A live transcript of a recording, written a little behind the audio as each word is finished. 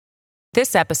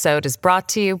This episode is brought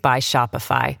to you by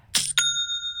Shopify.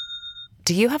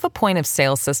 Do you have a point of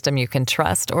sale system you can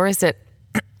trust, or is it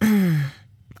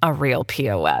a real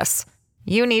POS?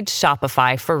 You need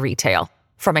Shopify for retail.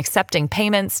 From accepting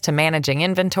payments to managing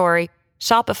inventory,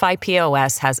 Shopify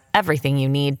POS has everything you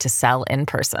need to sell in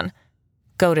person.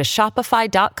 Go to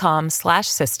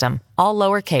shopify.com/system, all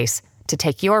lowercase, to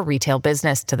take your retail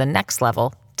business to the next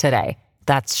level today.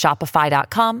 That's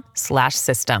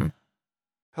shopify.com/system.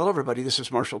 Hello, everybody. This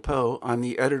is Marshall Poe. I'm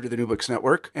the editor of the New Books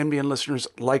Network. NBN listeners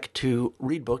like to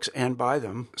read books and buy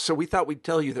them. So we thought we'd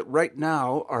tell you that right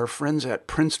now, our friends at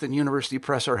Princeton University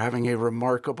Press are having a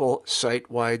remarkable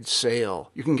site-wide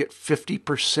sale. You can get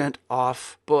 50%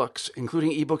 off books,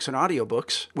 including ebooks and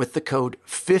audiobooks, with the code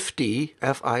 50,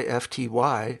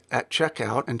 F-I-F-T-Y, at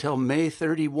checkout until May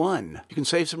 31. You can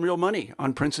save some real money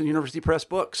on Princeton University Press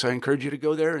books. I encourage you to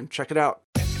go there and check it out.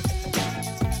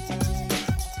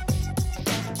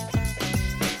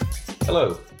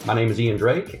 Hello, my name is Ian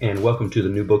Drake, and welcome to the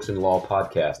New Books in Law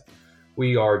podcast.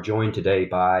 We are joined today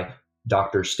by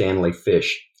Dr. Stanley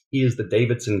Fish. He is the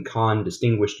Davidson Kahn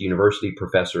Distinguished University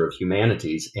Professor of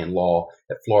Humanities and Law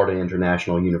at Florida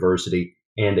International University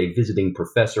and a visiting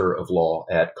professor of law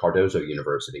at Cardozo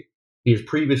University. He has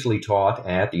previously taught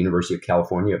at the University of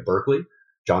California at Berkeley,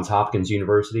 Johns Hopkins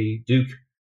University, Duke,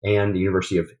 and the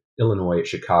University of Illinois at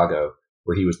Chicago,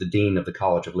 where he was the Dean of the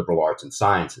College of Liberal Arts and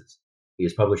Sciences. He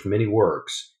has published many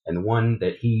works, and the one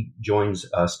that he joins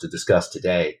us to discuss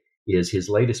today is his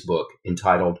latest book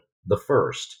entitled The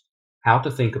First: How to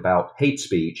Think About Hate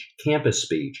Speech, Campus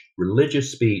Speech,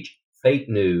 Religious Speech, Fake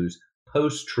News,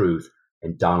 Post-Truth,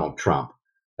 and Donald Trump.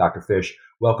 Dr. Fish,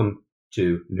 welcome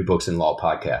to New Books in Law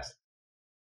podcast.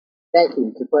 Thank you.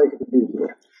 It's a pleasure to be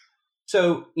here.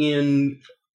 So in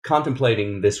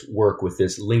contemplating this work with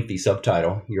this lengthy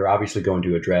subtitle, you're obviously going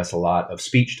to address a lot of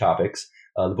speech topics.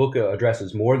 The book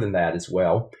addresses more than that as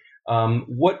well.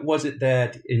 What was it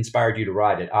that inspired you to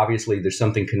write it? Obviously, there's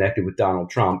something connected with Donald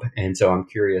Trump, and so I'm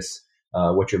curious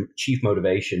what your chief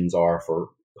motivations are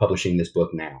for publishing this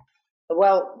book now.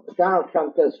 Well, Donald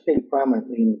Trump does figure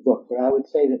prominently in the book, but I would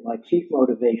say that my chief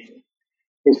motivation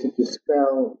is to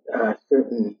dispel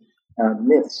certain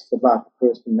myths about the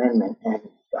First Amendment. And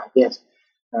I guess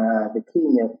the key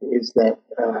myth is that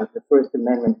the First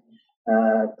Amendment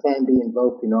can be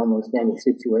invoked in almost any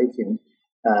situation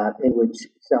in which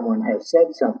someone has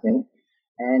said something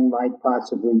and might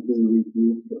possibly be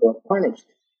rebuked or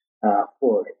punished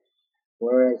for it.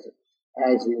 Whereas,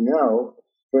 as you know,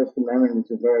 First Amendment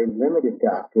is a very limited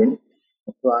doctrine,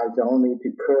 applies only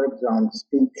to curbs on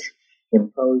speech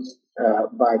imposed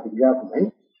by the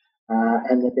government,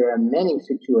 and that there are many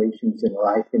situations in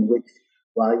life in which,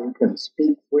 while you can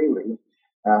speak freely,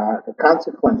 the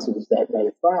consequences that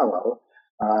may follow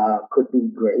could be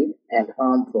great and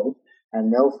harmful,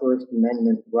 and no First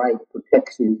Amendment right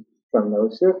protects you from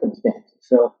those circumstances.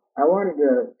 So I wanted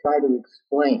to try to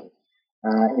explain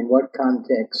in what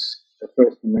context the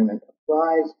First Amendment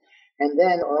applies, and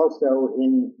then also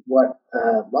in what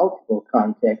multiple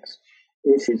contexts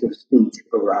issues of speech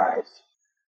arise.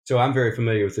 So I'm very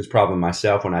familiar with this problem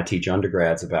myself when I teach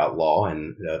undergrads about law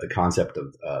and the concept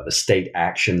of the state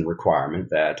action requirement,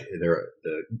 that there are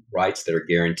the rights that are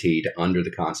guaranteed under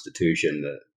the Constitution,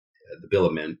 the Bill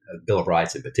of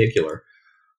Rights in particular,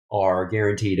 are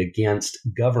guaranteed against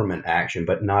government action,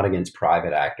 but not against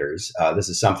private actors. This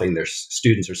is something their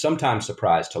students are sometimes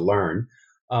surprised to learn.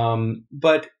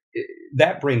 But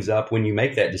that brings up, when you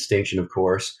make that distinction, of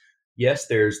course, yes,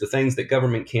 there's the things that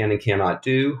government can and cannot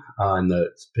do, and the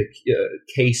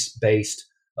case-based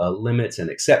limits and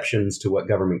exceptions to what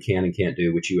government can and can't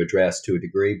do, which you address to a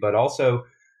degree. But also,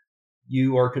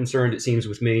 you are concerned, it seems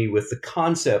with me, with the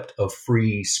concept of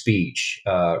free speech,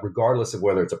 regardless of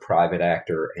whether it's a private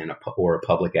actor or a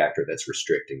public actor that's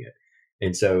restricting it.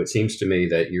 And so it seems to me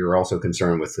that you're also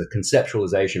concerned with the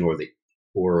conceptualization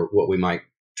or what we might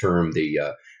term the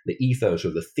ethos or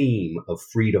the theme of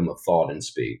freedom of thought and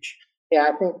speech. Yeah,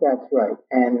 I think that's right.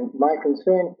 And my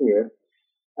concern here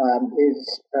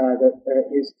is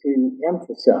to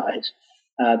emphasize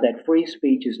that free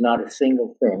speech is not a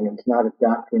single thing. It's not a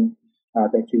doctrine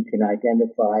that you can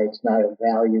identify. It's not a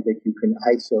value that you can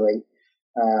isolate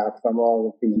from all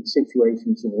of the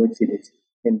situations in which it is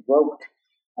invoked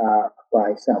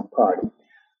by some party.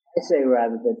 I say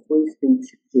rather that free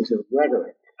speech is a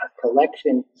rhetoric, a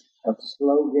collection of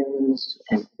slogans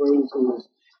and phrases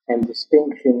and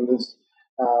distinctions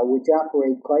which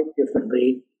operate quite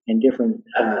differently in different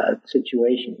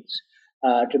situations.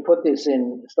 To put this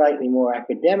in slightly more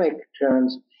academic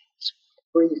terms,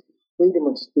 freedom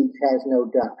of speech has no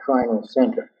doctrinal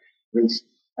center. At least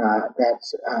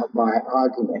that's my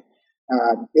argument.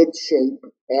 its shape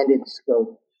and its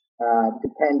scope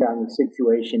depend on the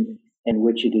situation in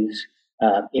which it is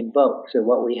invoked. So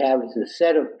what we have is a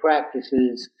set of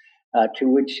practices to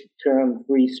which the term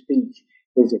free speech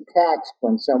is attached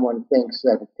when someone thinks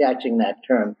that attaching that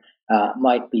term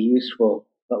might be useful,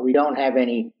 but we don't have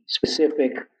any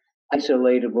specific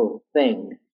isolatable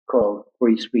thing called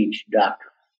free speech doctrine.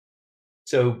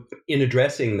 So, in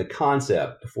addressing the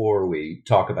concept, before we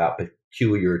talk about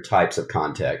peculiar types of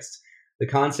contexts, the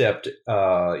concept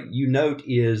you note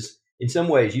is, in some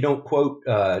ways, you don't quote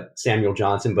Samuel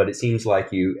Johnson, but it seems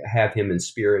like you have him in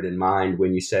spirit and mind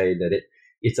when you say that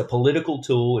it's a political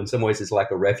tool. In some ways, it's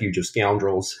like a refuge of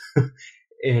scoundrels.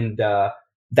 And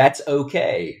that's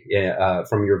okay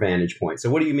from your vantage point. So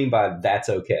what do you mean by that's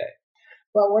okay?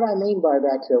 Well, what I mean by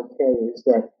that's okay is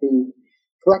that the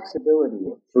flexibility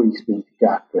of free speech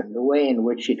doctrine, the way in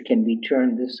which it can be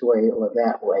turned this way or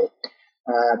that way,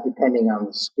 depending on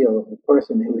the skill of the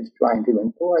person who is trying to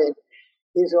employ it,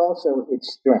 is also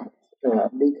its strength,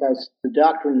 because the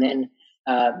doctrine then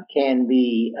can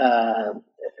be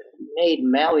made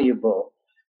malleable,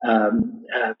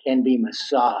 can be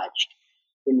massaged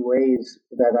in ways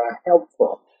that are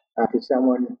helpful to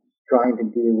someone trying to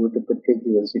deal with a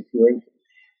particular situation.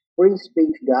 Free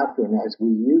speech doctrine, as we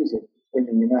use it in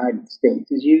the United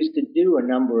States, is used to do a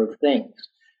number of things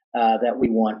that we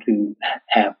want to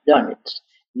have done. It's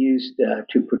used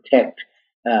to protect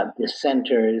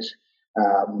dissenters.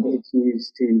 It's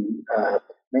used to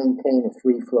maintain a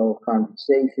free flow of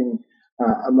conversation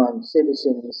among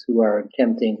citizens who are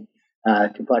attempting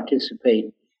to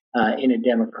participate in a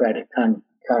democratic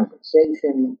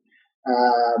conversation.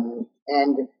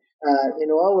 And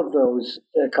in all of those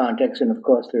contexts, and of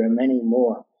course there are many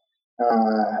more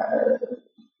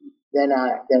than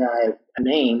I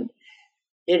named,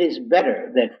 it is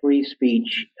better that free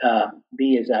speech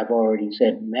be, as I've already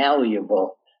said,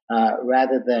 malleable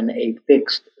rather than a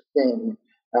fixed thing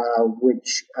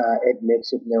which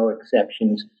admits of no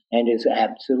exceptions and is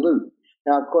absolute.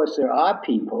 Now, of course, there are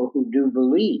people who do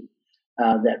believe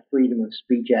that freedom of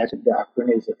speech as a doctrine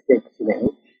is a fixed thing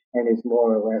and is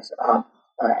more or less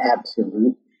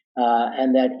absolute,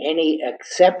 and that any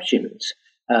exceptions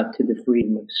to the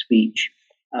freedom of speech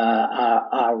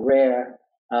are rare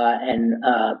and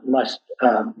must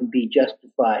be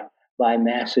justified by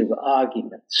massive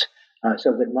arguments.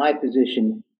 So that my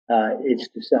position is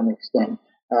to some extent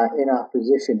in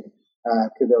opposition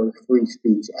to those free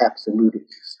speech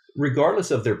absolutists.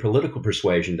 Regardless of their political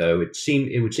persuasion, though, it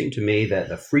would seem to me that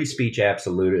the free speech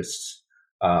absolutists,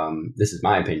 this is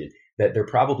my opinion, that they're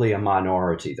probably a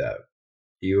minority, though.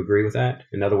 Do you agree with that?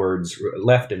 In other words,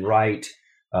 left and right,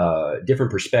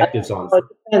 different perspectives on.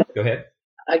 Go ahead.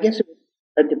 I guess it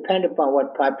would depend upon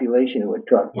what population we're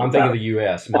talking about. I'm thinking of the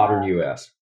U.S., modern U.S.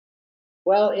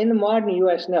 Well, in the modern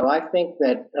U.S., no. I think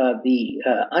that the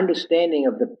understanding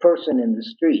of the person in the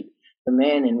street, the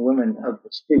man and woman of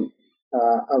the street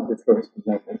of the First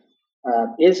Amendment,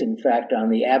 is in fact on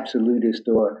the absolutist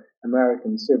or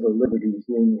American Civil Liberties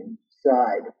Union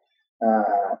side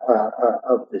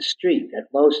of the street. That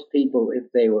most people,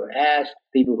 if they were asked,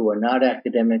 people who are not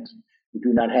academics, who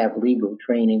do not have legal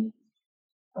training,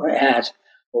 or asked,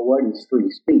 well, what is free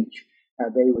speech?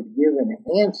 They would give an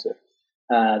answer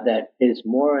that is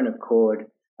more in accord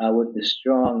with the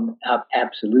strong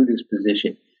absolutist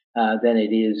position than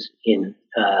it is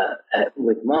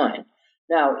with mine.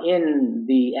 Now, in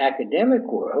the academic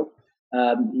world,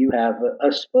 you have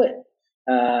a split,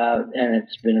 and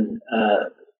it's been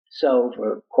so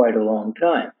for quite a long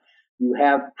time. You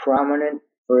have prominent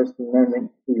First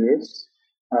Amendment theorists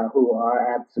who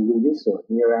are absolutists or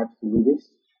near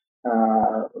absolutists,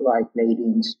 like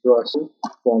Nadine Strawson,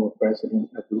 former president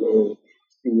of the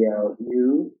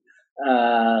ACLU,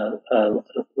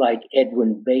 like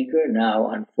Edwin Baker, now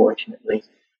unfortunately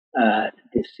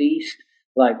deceased,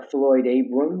 like Floyd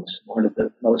Abrams, one of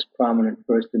the most prominent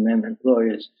First Amendment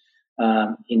lawyers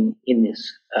in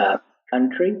this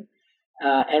country.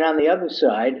 And on the other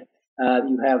side,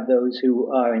 you have those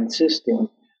who are insisting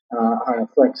on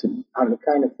the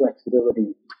kind of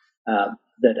flexibility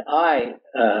that I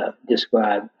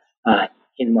describe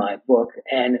in my book,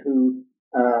 and who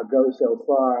go so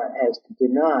far as to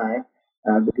deny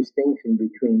the distinction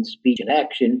between speech and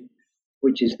action,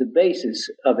 which is the basis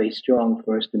of a strong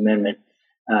First Amendment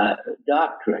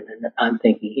doctrine. And I'm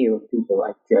thinking here of people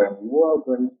like Jeremy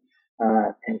Waldron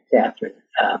and Catherine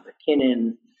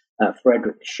McKinnon,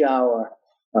 Frederick Schauer,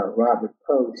 Robert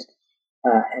Post,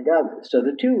 and others. So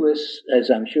the two lists, as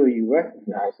I'm sure you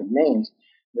recognize, of names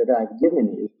that I've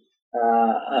given you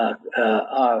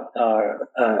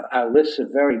are lists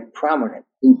of very prominent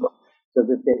people. so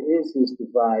that there is this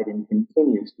divide and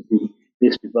continues to be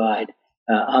this divide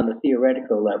on the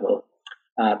theoretical level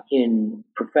in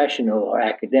professional or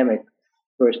academic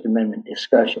First Amendment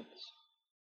discussions.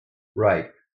 Right.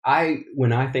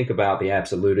 When I think about the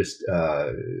absolutist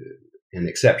and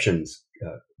exceptions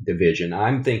division,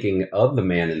 I'm thinking of the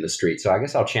man in the street. So I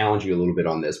guess I'll challenge you a little bit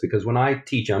on this, because when I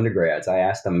teach undergrads, I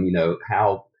ask them,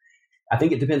 how, I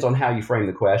think it depends on how you frame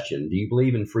the question. Do you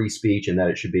believe in free speech and that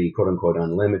it should be quote unquote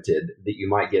unlimited? That you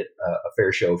might get a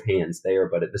fair show of hands there,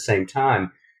 but at the same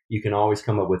time, you can always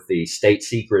come up with the state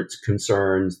secrets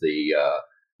concerns, the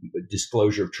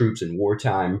disclosure of troops in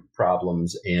wartime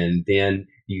problems, and then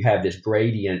you have this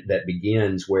gradient that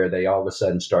begins where they all of a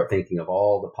sudden start thinking of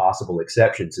all the possible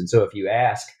exceptions. And so if you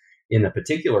ask in a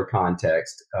particular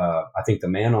context, I think the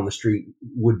man on the street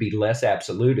would be less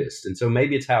absolutist. And so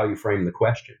maybe it's how you frame the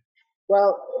question.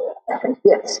 Well,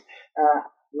 yes.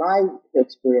 My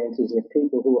experience is that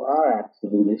people who are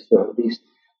absolutists, or at least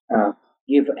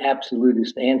give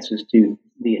absolutist answers to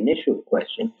the initial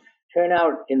question, turn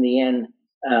out in the end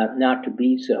not to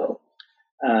be so.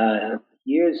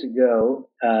 Years ago,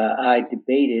 I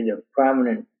debated a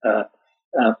prominent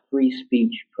free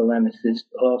speech polemicist,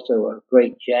 also a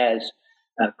great jazz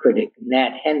critic,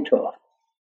 Nat Hentoff.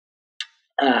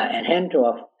 And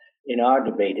Hentoff, in our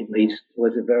debate at least,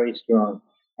 was a very strong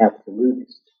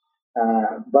absolutist.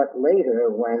 But later,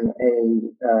 when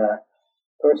a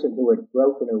person who had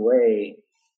broken away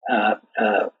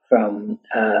from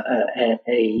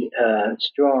a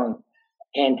strong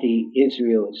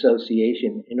anti-Israel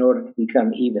association in order to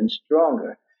become even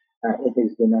stronger in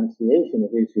his denunciation of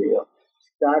Israel,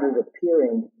 started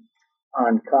appearing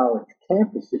on college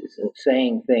campuses and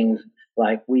saying things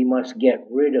like, we must get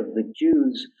rid of the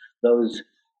Jews, those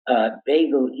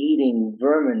bagel-eating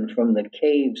vermin from the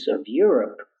caves of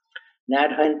Europe. Nat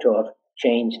Hentoff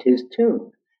changed his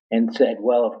tune and said,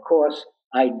 well, of course,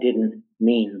 I didn't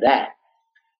mean that.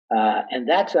 And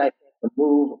that's, I think, a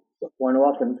move one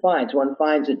often finds. One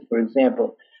finds it, for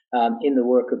example, in the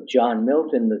work of John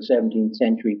Milton, the 17th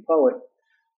century poet,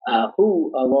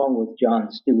 who, along with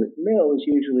John Stuart Mill, is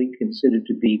usually considered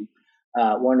to be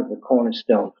one of the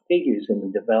cornerstone figures in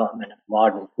the development of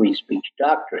modern free speech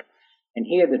doctrine. And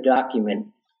here the document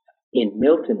in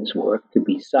Milton's work to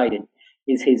be cited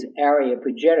is his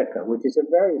Areopagitica, which is a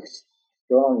very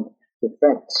strong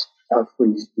defense of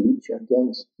free speech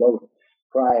against both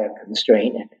prior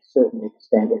constraint and, to a certain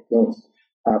extent, against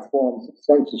forms of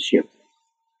censorship.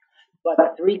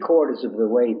 But 3/4 of the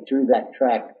way through that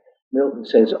tract, Milton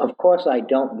says, of course I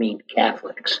don't mean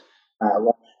Catholics,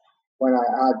 when I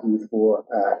argue for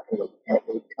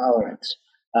a tolerance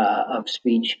of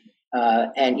speech.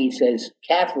 And he says,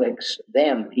 Catholics,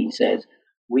 them, he says,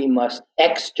 we must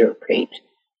extirpate,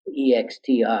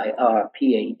 extirpate,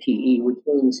 which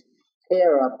means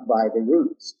tear up by the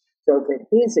roots. So that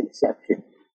his exception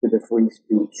to the free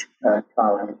speech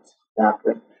tolerance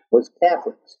doctrine was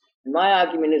Catholics. And my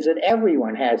argument is that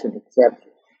everyone has an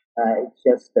exception. It's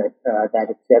just that that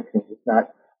exception is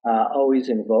not always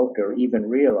invoked or even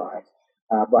realized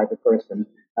by the person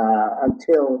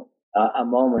until a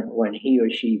moment when he or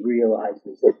she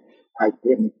realizes that I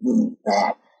didn't mean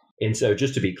that. And so,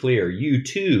 just to be clear, you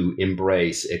too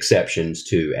embrace exceptions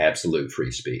to absolute free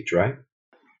speech, right?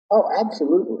 Oh,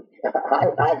 absolutely.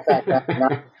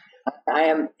 I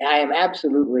am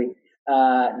absolutely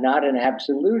not an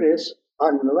absolutist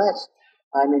unless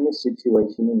I'm in a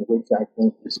situation in which I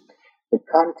think the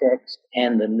context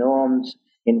and the norms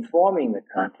informing the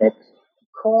context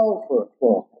call for a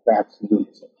form of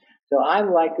absolutism. So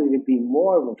I'm likely to be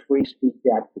more of a free speech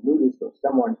absolutist, or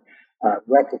someone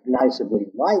recognizably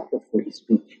like a free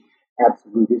speech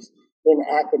absolutist, in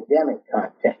academic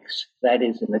contexts. That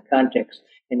is, in the context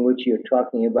in which you're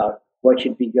talking about what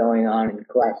should be going on in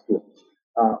classrooms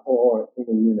or in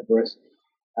a university.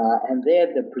 And there,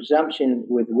 the presumption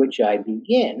with which I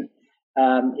begin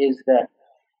is that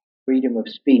freedom of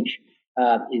speech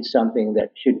is something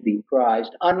that should be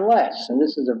prized, unless, and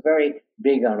this is a very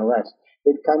big unless,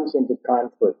 it comes into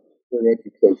conflict with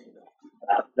educational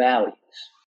values.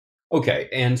 Okay,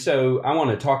 and so I want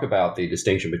to talk about the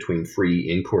distinction between free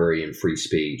inquiry and free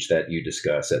speech that you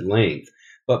discuss at length.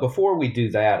 But before we do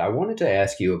that, I wanted to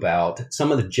ask you about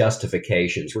some of the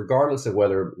justifications, regardless of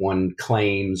whether one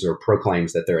claims or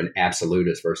proclaims that they're an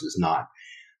absolutist versus not.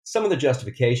 Some of the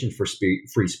justifications for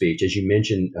free speech, as you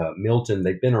mentioned, Milton,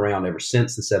 they've been around ever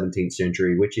since the 17th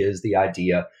century, which is the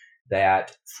idea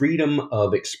that freedom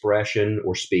of expression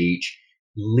or speech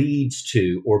leads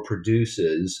to or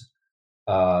produces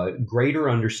greater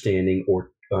understanding,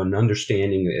 or an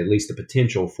understanding, at least the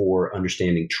potential for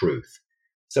understanding truth.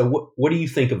 So what do you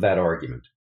think of that argument?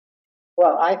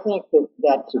 Well, I think that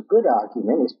that's a good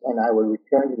argument, and I will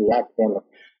return to the academic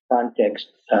context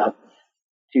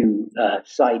to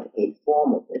cite a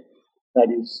form of it. That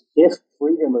is, if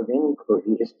freedom of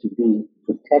inquiry is to be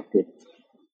protected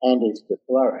and is to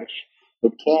flourish,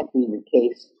 it can't be the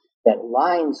case that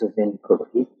lines of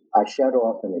inquiry are shut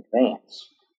off in advance,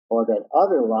 or that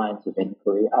other lines of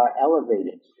inquiry are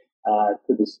elevated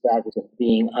to the status of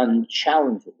being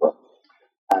unchallengeable.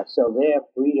 So their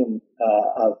freedom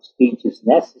of speech is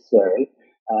necessary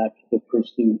to the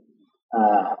pursuit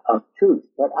of truth.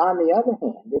 But on the other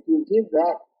hand, if you give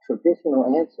that traditional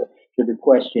answer to the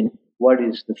question, what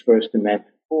is the First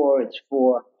Amendment for? It's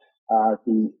for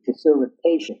the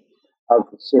facilitation of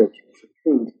the search for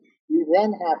truth. You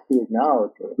then have to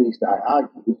acknowledge, or at least I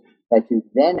argue, that you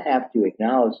then have to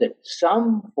acknowledge that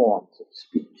some forms of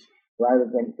speech, rather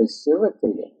than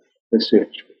facilitating the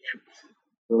search for truth,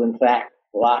 will in fact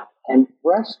block and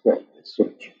frustrate the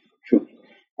search for truth.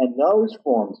 And those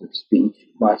forms of speech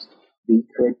must be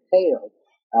curtailed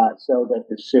so that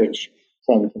the search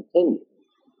can continue.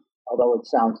 Although it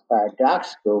sounds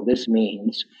paradoxical, this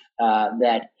means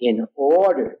that in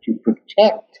order to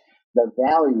protect the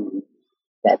value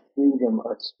that freedom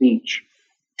of speech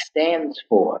stands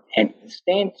for and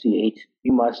instantiates,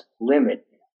 you must limit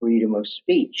freedom of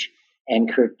speech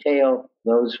and curtail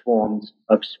those forms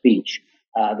of speech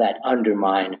that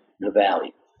undermine the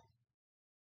value.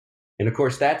 And of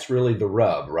course, that's really the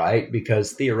rub, right?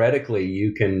 Because theoretically,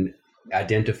 you can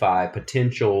identify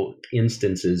potential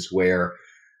instances where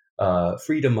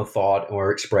freedom of thought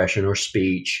or expression or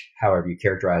speech, however you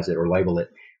characterize it or label it,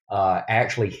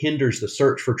 actually hinders the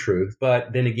search for truth.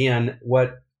 But then again,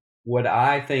 what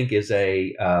I think is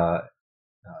a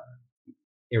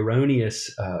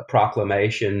erroneous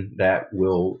proclamation that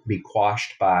will be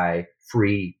quashed by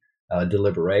free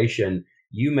deliberation,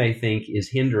 you may think is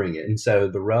hindering it. And so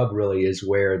the rub really is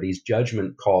where these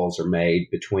judgment calls are made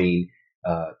between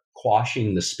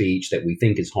quashing the speech that we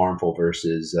think is harmful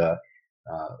versus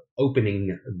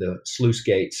opening the sluice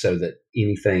gates so that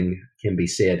anything can be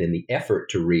said in the effort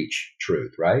to reach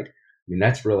truth, right? I mean,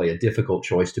 that's really a difficult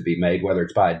choice to be made, whether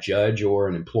it's by a judge or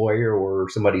an employer or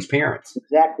somebody's parents.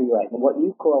 Exactly right. And what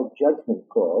you call judgment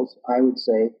calls, I would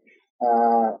say,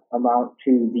 amount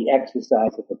to the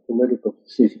exercise of a political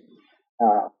decision.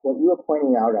 What you are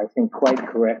pointing out, I think quite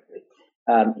correctly,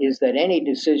 is that any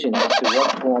decision as to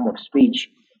what form of speech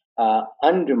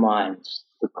undermines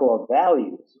the core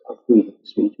values of freedom of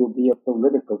speech will be a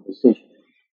political decision,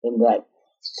 in that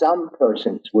some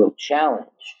persons will challenge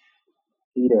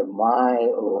either my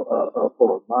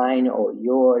or mine or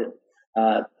your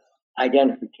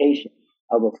identification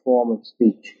of a form of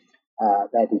speech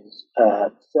that is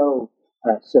so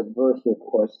subversive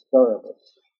or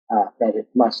scurrilous that it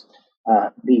must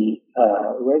be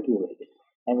regulated.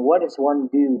 And what does one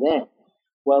do then?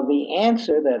 Well, the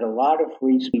answer that a lot of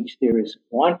free speech theorists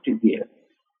want to give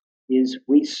is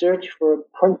we search for a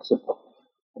principle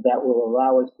that will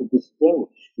allow us to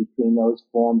distinguish between those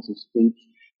forms of speech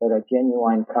that are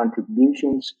genuine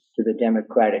contributions to the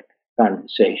democratic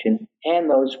conversation and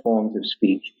those forms of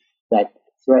speech that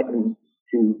threaten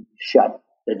to shut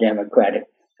the democratic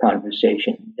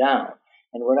conversation down.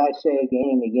 And what I say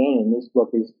again and again in this book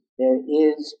is there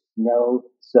is no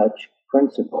such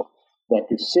principle, that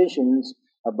decisions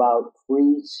about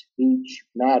free speech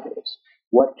matters,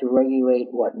 what to regulate,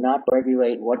 what not to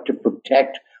regulate, what to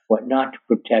protect, what not to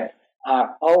protect,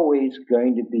 are always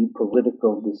going to be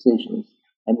political decisions,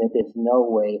 and that there's no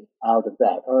way out of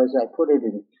that. Or as I put it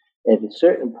at a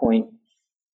certain point,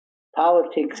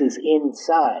 politics is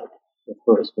inside the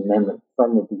First Amendment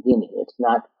from the beginning. It's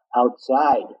not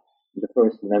outside the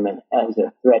First Amendment as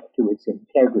a threat to its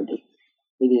integrity.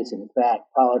 It is, in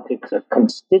fact, politics are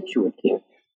constitutive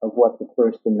of what the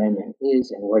First Amendment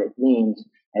is and what it means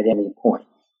at any point.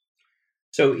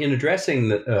 So in addressing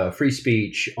the free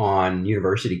speech on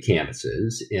university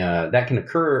campuses, that can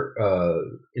occur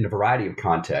in a variety of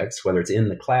contexts, whether it's in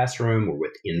the classroom or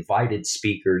with invited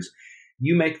speakers.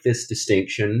 You make this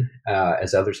distinction,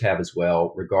 as others have as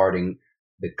well, regarding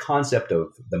the concept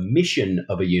of the mission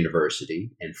of a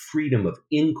university and freedom of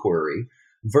inquiry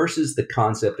versus the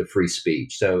concept of free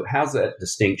speech. So how's that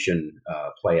distinction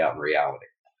play out in reality?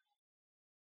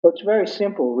 Well, it's very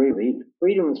simple, really.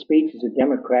 Freedom of speech is a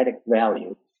democratic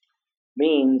value,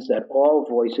 means that all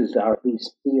voices are at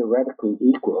least theoretically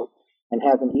equal and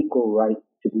have an equal right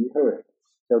to be heard,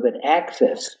 so that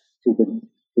access to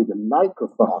the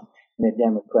microphone in a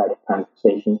democratic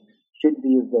conversation should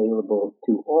be available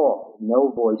to all.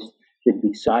 No voice should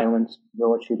be silenced,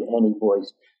 nor should any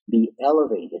voice be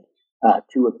elevated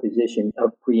to a position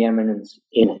of preeminence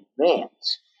in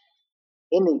advance.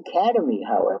 In the academy,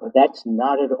 however, that's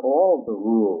not at all the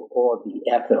rule or the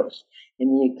ethos.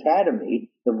 In the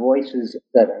academy, the voices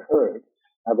that are heard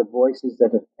are the voices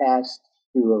that have passed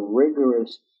through a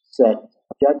rigorous set of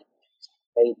judgments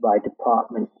made by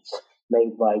departments,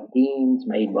 made by deans,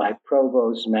 made by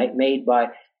provosts, made by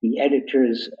the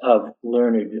editors of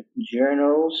learned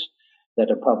journals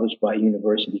that are published by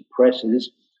university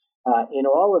presses. In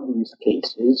all of these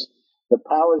cases, the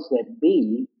powers that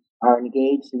be are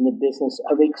engaged in the business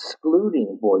of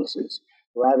excluding voices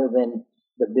rather than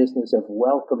the business of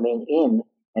welcoming in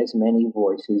as many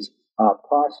voices are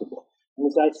possible. And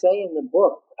as I say in the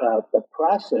book, the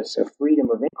process of freedom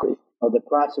of inquiry, or the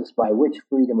process by which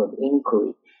freedom of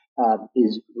inquiry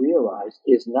is realized,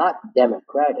 is not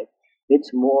democratic.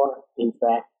 It's more, in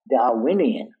fact,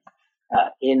 Darwinian,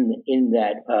 in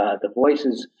that the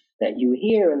voices that you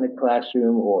hear in the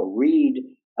classroom or read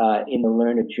in the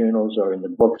learned journals or in the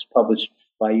books published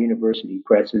by university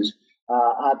presses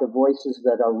are the voices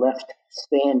that are left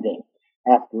standing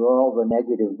after all the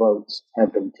negative votes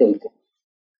have been taken.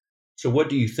 So what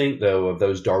do you think, though, of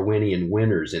those Darwinian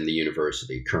winners in the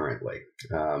university currently?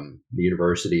 The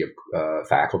university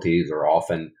faculties are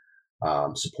often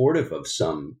supportive of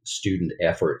some student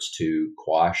efforts to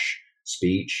quash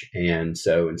speech. And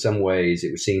so in some ways,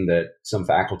 it would seem that some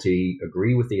faculty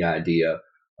agree with the idea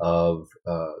of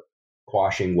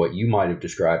quashing what you might have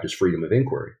described as freedom of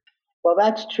inquiry. Well,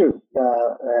 that's true.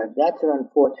 That's an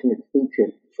unfortunate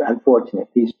feature,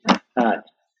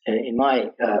 in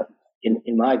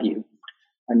my view,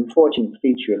 an unfortunate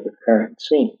feature of the current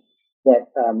scene, that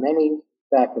many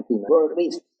faculty, or at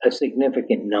least a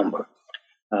significant number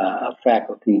of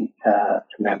faculty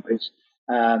members,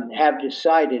 have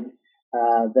decided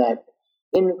that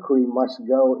inquiry must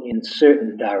go in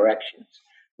certain directions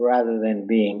rather than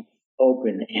being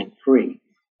open and free,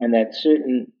 and that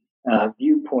certain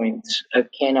viewpoints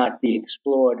cannot be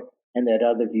explored and that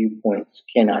other viewpoints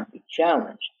cannot be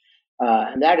challenged.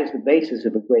 And that is the basis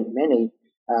of a great many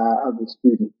of the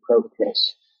student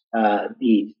protests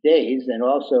these days, and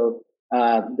also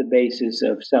the basis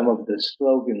of some of the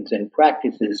slogans and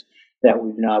practices that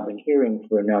we've now been hearing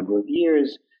for a number of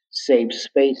years: safe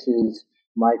spaces,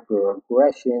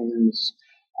 microaggressions,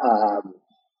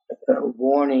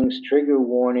 warnings, trigger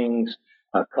warnings,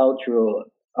 cultural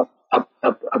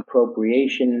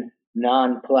appropriation,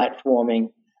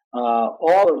 non-platforming,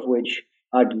 all of which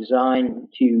are designed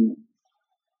to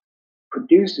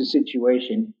produce a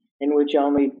situation in which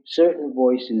only certain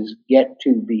voices get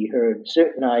to be heard,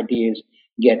 certain ideas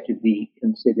get to be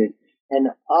considered, and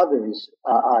others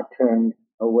are turned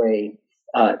away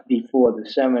before the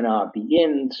seminar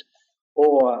begins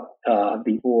or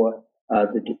before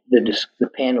the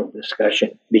panel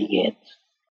discussion begins.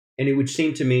 And it would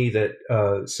seem to me that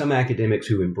some academics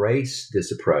who embrace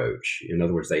this approach, in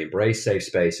other words, they embrace safe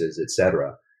spaces, et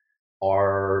cetera,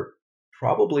 are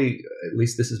probably, at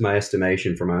least this is my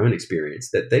estimation from my own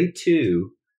experience, that they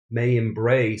too may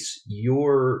embrace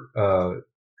your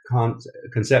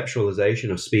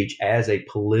conceptualization of speech as a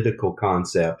political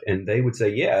concept. And they would say,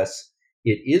 yes,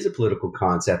 it is a political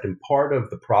concept. And part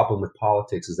of the problem with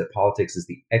politics is that politics is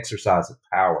the exercise of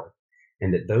power,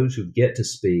 and that those who get to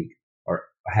speak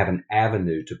have an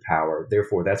avenue to power.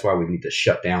 Therefore, that's why we need to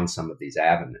shut down some of these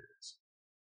avenues.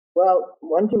 Well,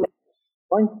 once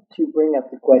you bring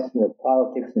up the question of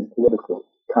politics and political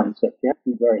concepts, you have to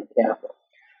be very careful.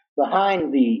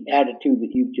 Behind the attitude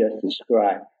that you've just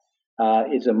described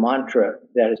is a mantra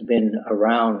that has been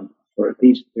around for at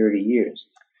least 30 years,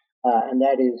 and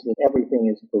that is that everything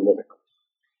is political.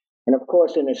 And of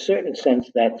course, in a certain sense,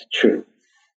 that's true.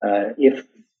 If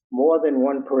more than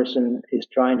one person is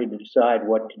trying to decide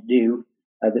what to do,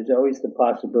 there's always the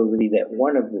possibility that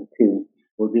one of the two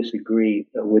will disagree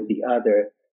with the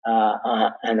other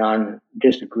and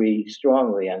disagree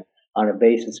strongly on a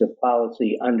basis of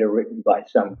policy underwritten by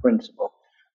some principle.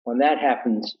 When that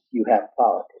happens, you have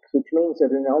politics, which means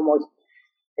that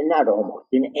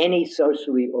in any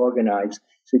socially organized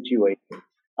situation,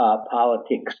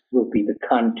 politics will be the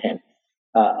content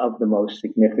of the most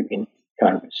significant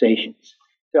conversations.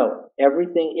 So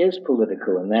everything is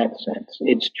political in that sense.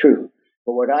 It's true.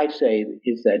 But what I say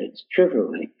is that it's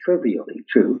trivially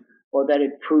true, or that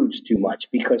it proves too much,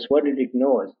 because what it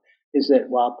ignores is that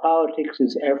while politics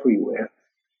is everywhere,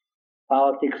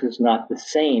 politics is not the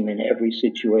same in every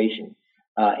situation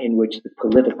in which the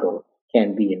political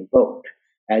can be invoked.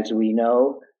 As we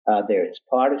know, there is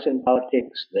partisan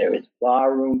politics, there is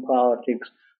barroom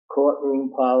politics,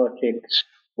 courtroom politics,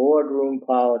 boardroom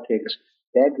politics,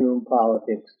 bedroom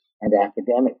politics, and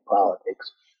academic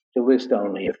politics, to list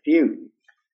only a few.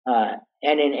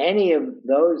 And in any of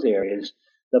those areas,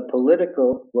 the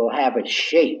political will have a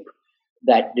shape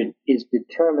that is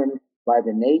determined by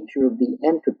the nature of the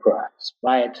enterprise,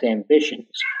 by its ambitions,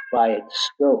 by its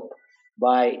scope,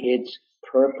 by its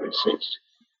purposes.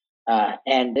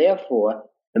 And therefore,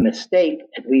 the mistake,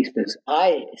 at least as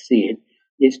I see it,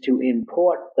 is to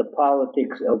import the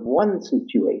politics of one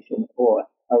situation or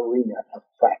arena of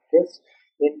practice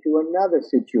into another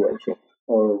situation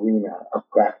or arena of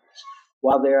practice.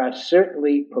 While there are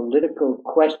certainly political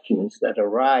questions that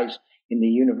arise in the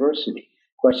university,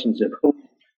 questions of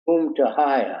whom to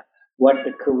hire, what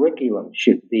the curriculum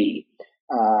should be,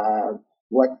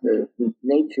 what the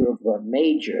nature of a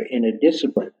major in a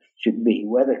discipline should be,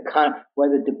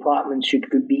 whether departments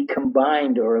could be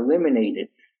combined or eliminated.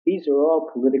 These are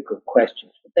all political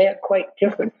questions, but they are quite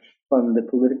different from the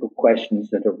political questions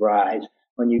that arise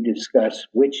when you discuss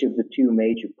which of the two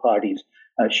major parties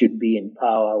should be in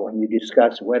power, when you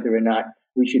discuss whether or not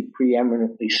we should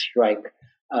preeminently strike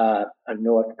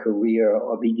North Korea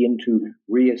or begin to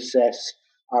reassess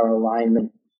our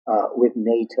alignment with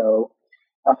NATO.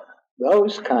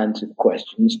 Those kinds of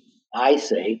questions, I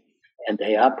say, and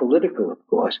they are political, of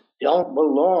course, don't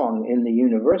belong in the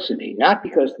university, not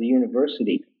because the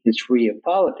university is free of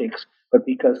politics, but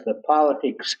because the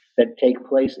politics that take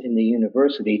place in the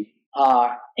university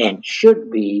are and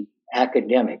should be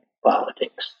academic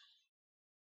politics.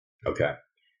 Okay.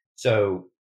 So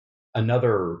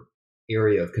another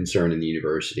area of concern in the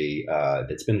university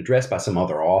that's been addressed by some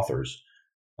other authors,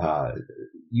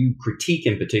 you critique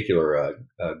in particular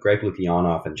Greg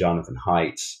Lukianoff and Jonathan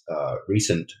Haidt's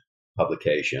recent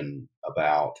publication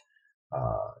about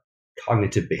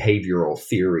cognitive behavioral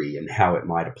theory and how it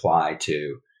might apply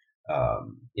to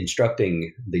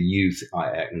instructing the youth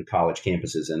in college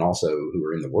campuses and also who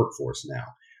are in the workforce now.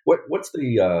 What's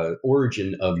the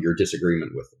origin of your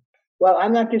disagreement with them? Well,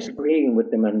 I'm not disagreeing with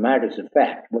them on matters of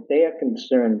fact. What they are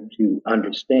concerned to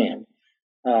understand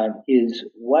is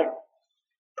what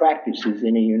practices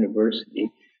in a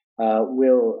university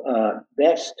will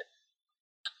best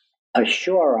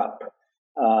shore up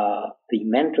the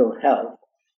mental health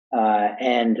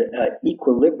and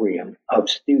equilibrium of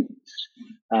students.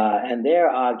 And their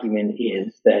argument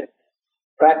is that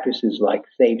practices like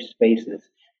safe spaces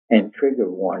and trigger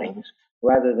warnings,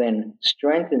 rather than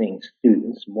strengthening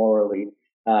students morally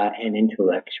and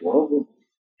intellectually,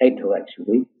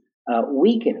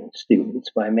 weaken students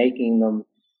by making them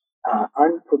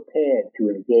unprepared to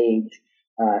engage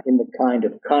in the kind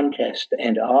of contest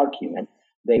and argument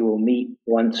they will meet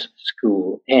once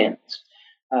school ends.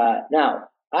 Now,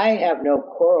 I have no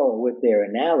quarrel with their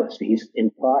analyses, in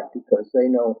part because they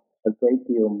know a great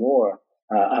deal more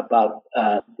about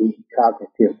the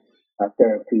cognitive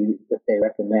therapy that they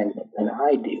recommend than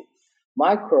I do.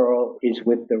 My quarrel is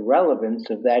with the relevance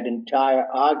of that entire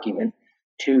argument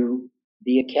to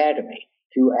the academy,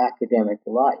 to academic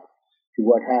life, to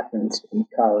what happens in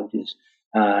colleges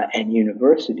and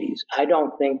universities. I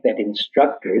don't think that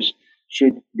instructors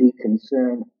should be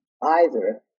concerned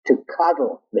either to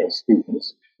coddle their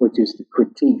students, which is the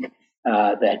critique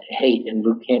that Haidt and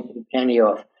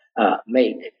Lukianoff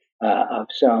make of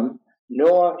some,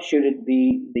 nor should it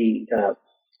be the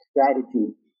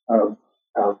strategy of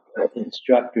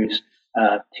instructors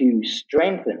to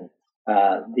strengthen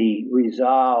the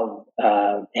resolve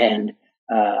and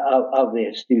of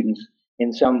their students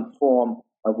in some form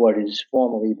of what has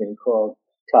formerly been called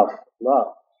tough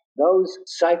love. Those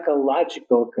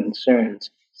psychological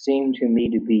concerns seem to me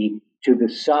to be to the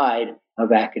side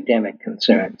of academic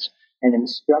concerns. An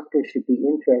instructor should be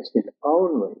interested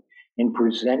only in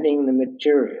presenting the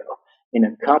material in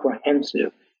a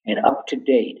comprehensive and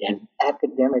up-to-date and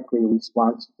academically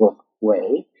responsible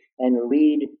way and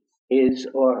lead his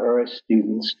or her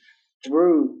students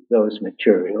through those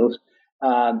materials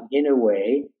in a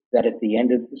way that at the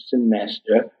end of the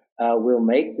semester will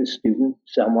make the student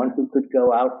someone who could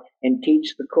go out and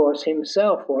teach the course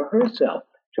himself or herself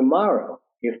tomorrow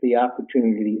if the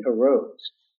opportunity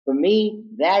arose. For me,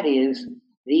 that is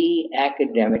the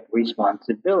academic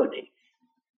responsibility.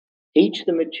 Teach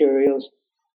the materials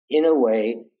in a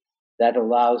way that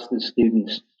allows the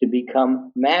students to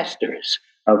become masters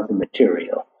of the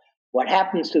material. What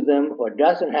happens to them or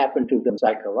doesn't happen to them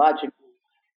psychologically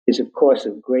is, of course,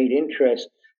 of great interest,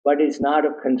 but is not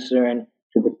of concern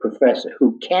to the professor,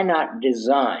 who cannot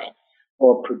design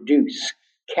or produce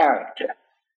character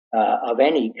of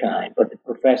any kind, but the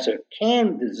professor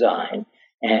can design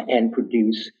and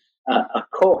produce a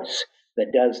course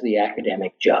that does the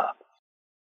academic job.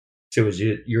 So is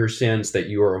it your sense that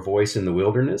you are a voice in the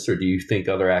wilderness, or do you think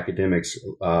other academics,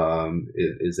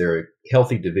 is there a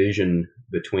healthy division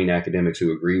between academics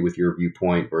who agree with your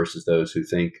viewpoint versus those who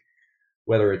think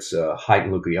whether it's Hayek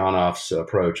Lukyanov's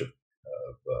approach of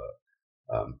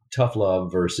tough love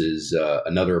versus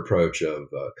another approach of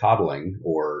coddling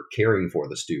or caring for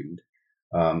the student.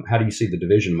 How do you see the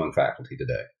division among faculty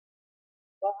today?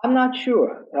 Well, I'm not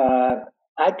sure.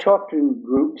 I talk to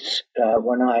groups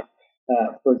when I,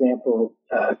 for example,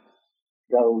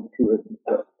 go to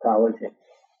a college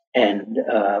and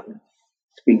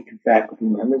speak to faculty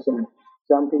members, and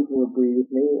some people agree with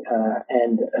me,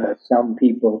 and some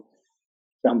people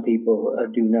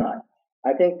do not.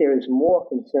 I think there is more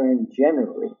concern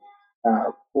generally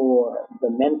for the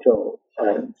mental,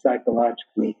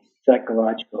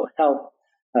 psychological health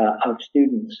of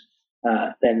students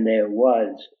than there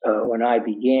was when I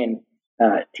began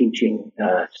teaching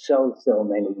so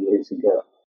many years ago.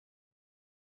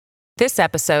 This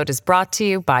episode is brought to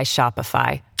you by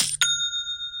Shopify.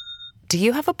 Do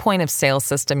you have a point of sale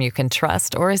system you can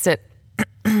trust, or is it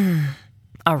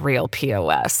a real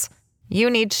POS? You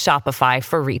need Shopify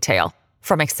for retail.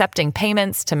 From accepting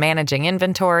payments to managing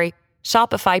inventory,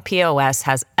 Shopify POS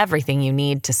has everything you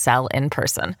need to sell in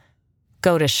person.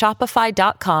 Go to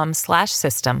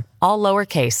shopify.com/system, all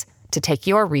lowercase, to take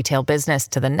your retail business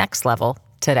to the next level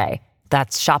today.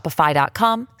 That's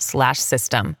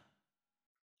shopify.com/system.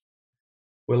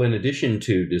 Well, in addition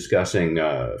to discussing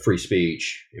free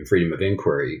speech and freedom of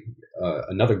inquiry,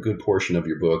 another good portion of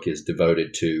your book is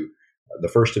devoted to the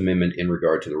First Amendment in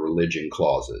regard to the religion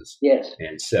clauses. Yes.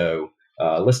 And so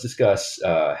let's discuss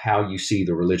how you see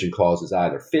the religion clauses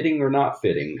either fitting or not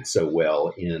fitting so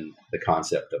well in the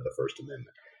concept of the First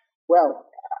Amendment. Well,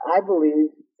 I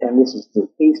believe, and this is the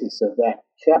thesis of that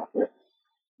chapter,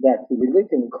 that the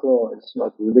religion clause,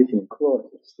 or the religion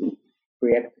clauses, the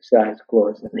free exercise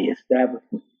clause and the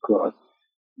establishment clause,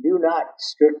 do not,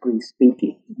 strictly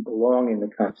speaking, belong in the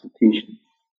Constitution.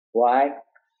 Why?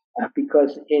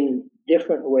 Because in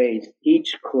different ways,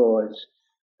 each clause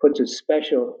puts a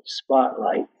special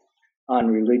spotlight on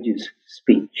religious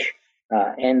speech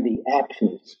and the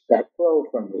actions that flow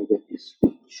from religious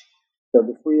speech. So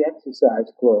the free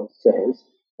exercise clause says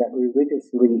that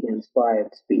religiously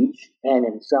inspired speech, and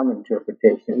in some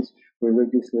interpretations,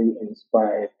 religiously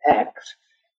inspired acts,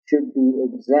 should be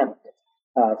exempt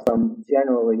from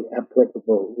generally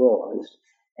applicable laws.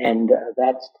 And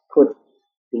that's to put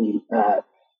the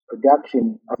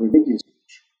production of religious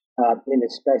speech in a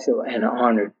special and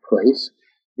honored place.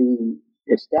 The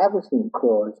Establishment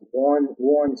Clause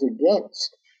warns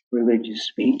against religious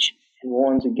speech and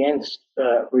warns against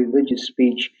religious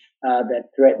speech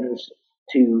that threatens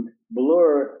to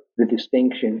blur the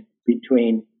distinction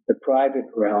between the private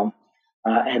realm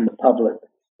and the public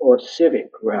or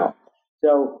civic realm.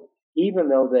 So even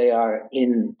though they are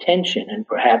in tension and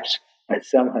perhaps, as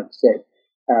some have said,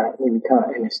 in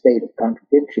a state of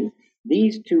contradiction,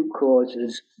 these two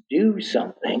clauses do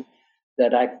something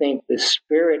that I think the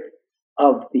spirit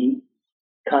of the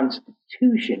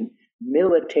Constitution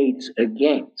militates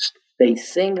against. They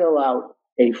single out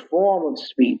a form of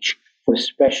speech for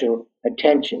special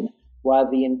attention, while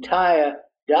the entire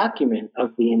document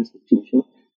of the institution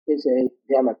is a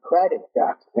democratic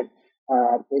document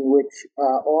in which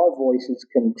all voices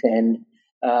contend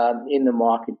in the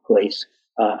marketplace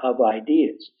of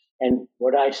ideas. And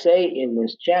what I say in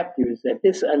this chapter is that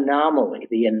this anomaly,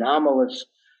 the anomalous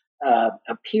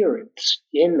appearance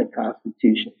in the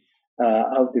Constitution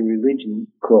of the religion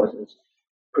clauses,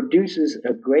 produces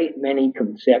a great many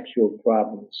conceptual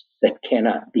problems that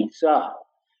cannot be solved.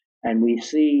 And we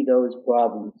see those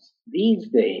problems these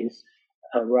days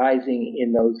arising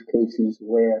in those cases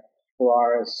where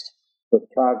florists,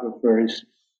 photographers,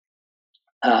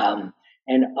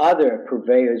 and other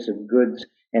purveyors of goods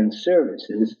and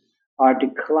services are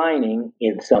declining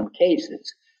in some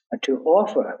cases to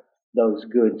offer those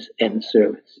goods and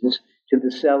services to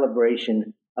the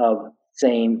celebration of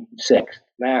same-sex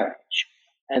marriage.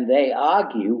 And they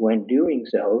argue, when doing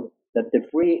so, that the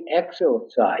free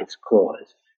exercise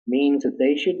clause means that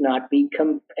they should not be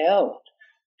compelled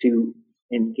to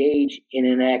engage in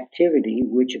an activity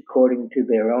which, according to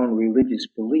their own religious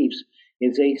beliefs,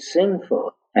 is a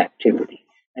sinful activity.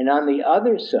 And on the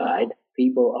other side,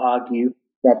 people argue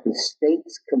that the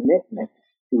state's commitment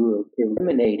to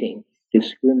eliminating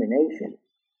discrimination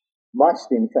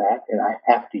must, in fact, and I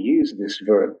have to use this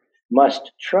verb,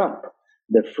 must trump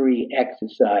the free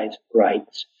exercise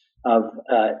rights of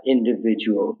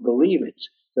individual believers.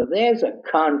 So there's a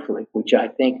conflict which I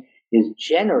think is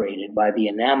generated by the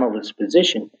anomalous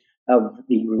position of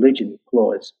the religion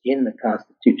clause in the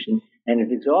Constitution. And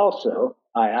it is also,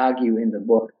 I argue in the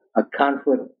book, a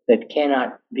conflict that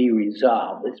cannot be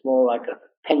resolved. It's more like a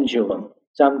pendulum.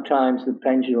 Sometimes the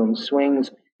pendulum swings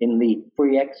in the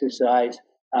free exercise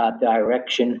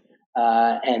direction,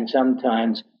 and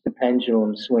sometimes the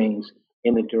pendulum swings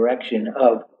in the direction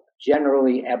of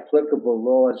generally applicable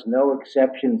laws, no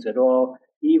exceptions at all,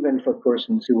 even for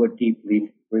persons who are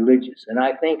deeply religious. And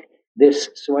I think this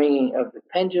swinging of the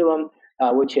pendulum,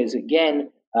 which has again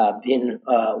been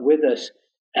with us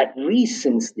at least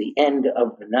since the end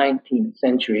of the 19th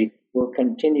century, will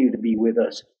continue to be with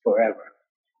us forever.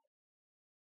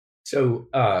 So,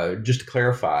 just to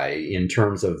clarify, in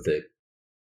terms of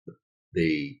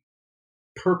the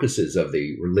purposes of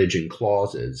the religion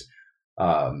clauses,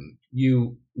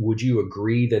 would you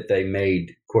agree that they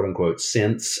made quote unquote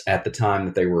sense at the time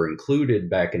that they were included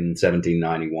back in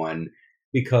 1791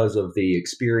 because of the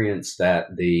experience that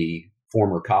the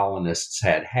former colonists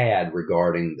had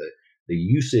regarding the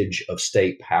usage of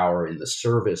state power in the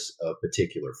service of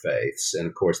particular faiths? And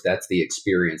of course, that's the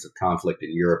experience of conflict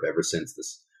in Europe ever since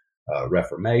this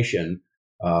Reformation.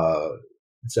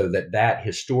 So that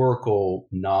historical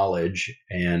knowledge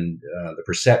and the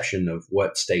perception of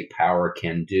what state power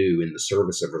can do in the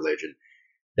service of religion,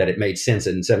 that it made sense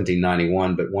in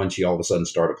 1791, but once you all of a sudden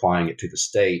start applying it to the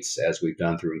states, as we've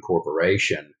done through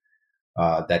incorporation,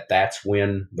 that's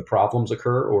when the problems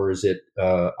occur? Or is it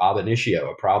ab initio,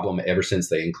 a problem ever since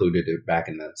they included it back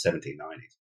in the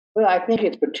 1790s? Well, I think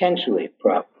it's potentially a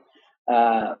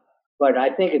problem. But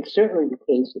I think it's certainly the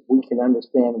case that we can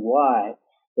understand why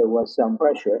there was some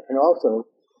pressure, and also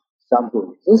some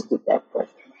who resisted that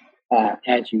pressure,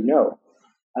 as you know,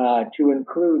 to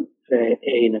include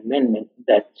an amendment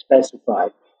that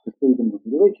specified the freedom of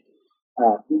religion,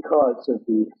 because of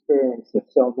the experience of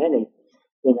so many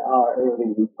in our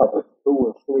early republic who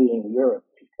were fleeing Europe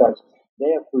because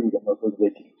their freedom of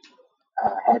religion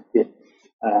had been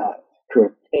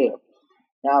curtailed.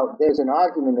 Now, there's an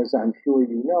argument, as I'm sure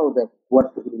you know, that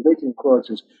what the religion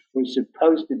clauses were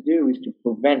supposed to do is to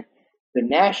prevent the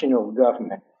national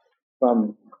government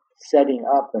from setting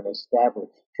up an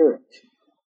established church,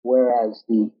 whereas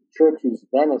the churches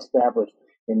then established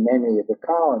in many of the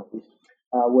colonies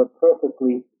were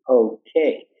perfectly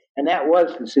okay. And that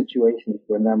was the situation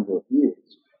for a number of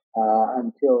years,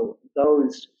 until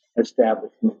those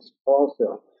establishments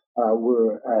also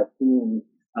were deemed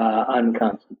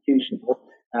unconstitutional,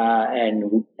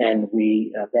 and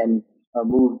we then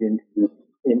moved into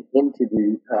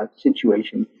the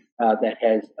situation that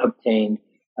has obtained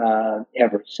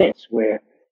ever since, where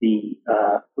the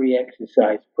free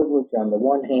exercise privilege on the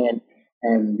one hand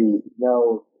and the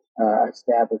no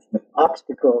establishment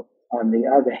obstacle on the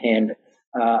other hand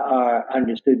are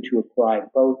understood to apply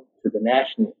both to the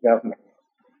national government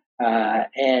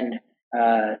and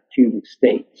to the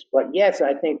states. But yes,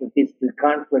 I think that it's the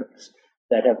conflicts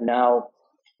that have now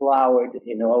flowered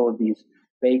in all of these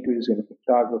bakers and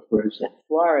photographers and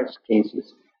florist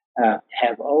cases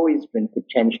have always been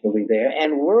potentially there,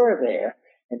 and were there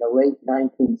in the late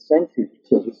 19th century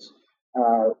case,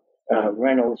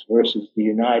 Reynolds versus the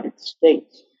United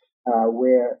States,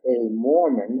 where a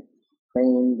Mormon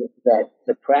claimed that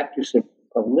the practice of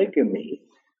polygamy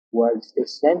was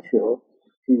essential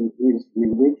to his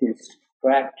religious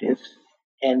practice,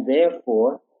 and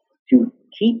therefore to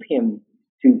keep him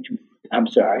to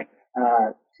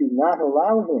not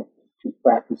allow him to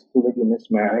practice polygamous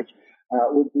marriage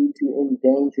would be to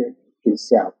endanger his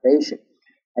salvation.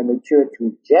 And the church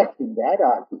rejected that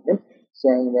argument,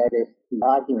 saying that if the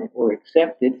argument were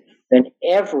accepted, then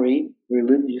every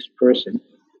religious person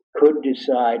could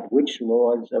decide which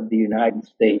laws of the United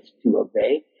States to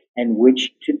obey and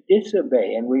which to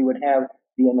disobey. And we would have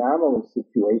the anomalous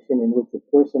situation in which a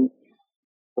person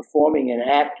performing an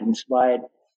act inspired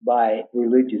by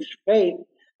religious faith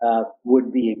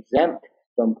would be exempt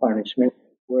from punishment,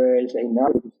 whereas a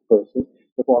non-religious person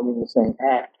performing the same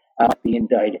act would be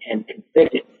indicted and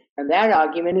convicted. And that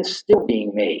argument is still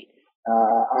being made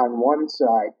on one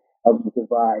side of the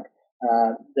divide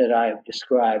that I have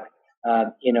described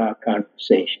in our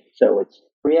conversation. So it's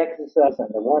free exercise on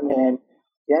the one hand,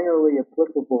 generally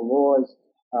applicable laws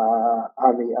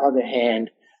on the other hand,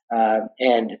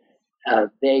 and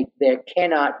there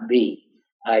cannot be,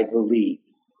 I believe,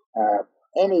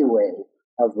 any way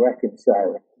of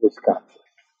reconciling this conflict.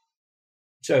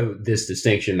 So this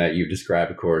distinction that you've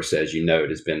described, of course, as you note,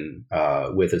 has been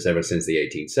with us ever since the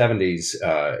 1870s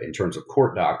in terms of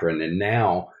court doctrine. And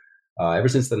now, ever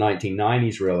since the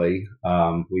 1990s, really,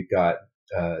 we've got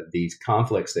these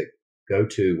conflicts that go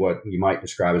to what you might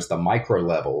describe as the micro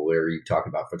level, where you talk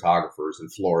about photographers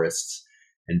and florists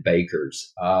and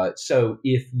bakers. So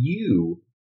if you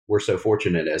were so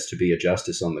fortunate as to be a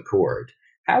justice on the court,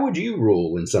 how would you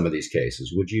rule in some of these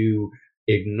cases? Would you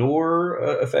ignore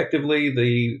effectively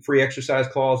the free exercise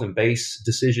clause and base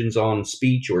decisions on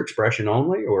speech or expression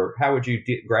only? Or how would you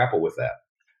grapple with that?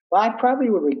 Well, I probably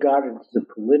would regard it as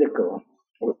a political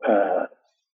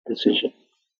decision.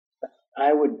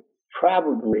 I would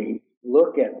probably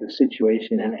look at the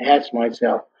situation and ask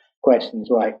myself questions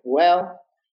like, well,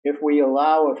 if we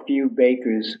allow a few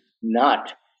bakers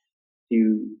not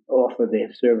to offer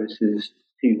their services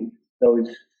to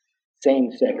those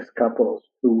same-sex couples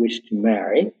who wish to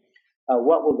marry,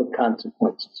 what will the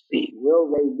consequences be?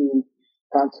 Will they be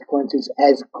consequences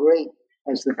as great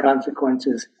as the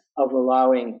consequences of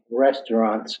allowing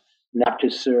restaurants not to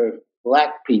serve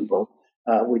black people,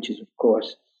 which is,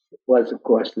 was of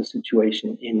course the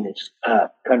situation in this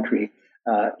country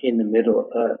in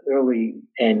the early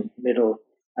and middle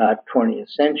 20th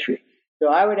century? So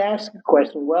I would ask the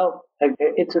question. Well,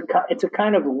 it's a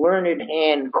kind of learned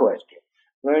hand question.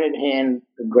 Learned Hand,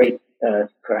 the great,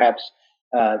 perhaps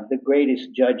the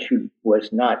greatest judge who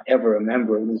was not ever a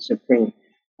member of the Supreme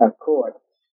Court,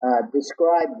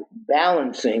 described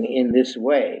balancing in this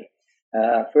way.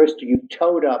 First, you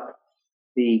toed up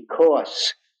the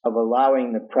costs of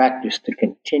allowing the practice to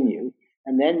continue,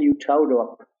 and then you toed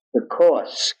up the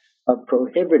costs of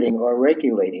prohibiting or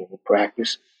regulating the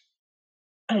practice,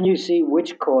 and you see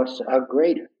which costs are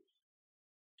greater.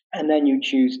 And then you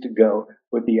choose to go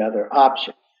with the other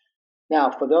option.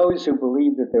 Now, for those who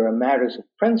believe that there are matters of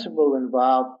principle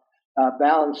involved,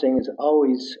 balancing is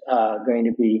always going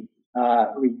to be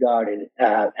regarded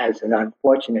as an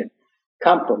unfortunate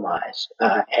compromise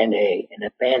and an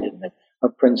abandonment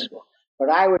of principle. But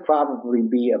I would probably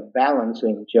be a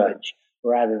balancing judge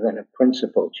rather than a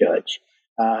principle judge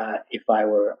if I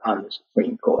were on the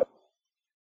Supreme Court.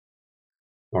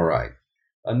 All right.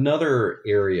 Another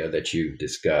area that you've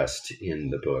discussed in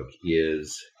the book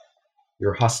is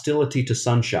your hostility to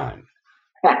sunshine.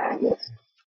 Yes.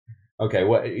 Okay,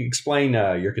 well, explain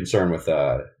your concern with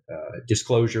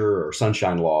disclosure or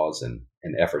sunshine laws and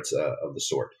efforts of the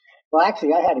sort. Well,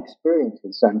 actually, I had experience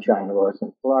with sunshine laws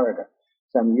in Florida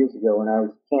some years ago when I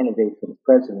was a candidate for the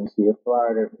presidency of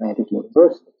Florida Atlantic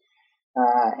University.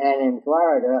 And in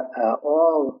Florida,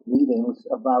 all meetings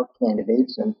about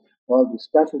candidates and all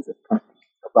discussions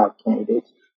about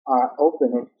candidates are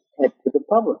open to the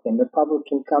public, and the public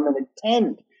can come and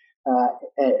attend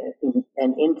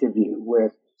an interview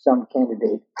where some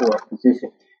candidate for a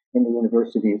position in the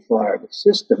University of Florida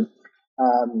system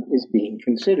is being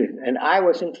considered. And I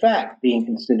was, in fact, being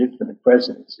considered for the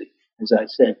presidency, as I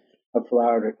said, of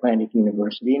Florida Atlantic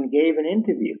University, and gave an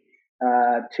interview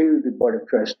to the Board of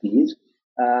Trustees.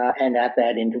 And at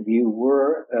that interview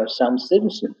were some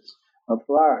citizens of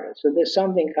Florida. So there's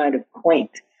something kind of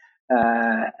quaint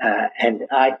and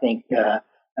I think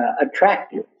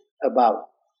attractive about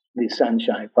the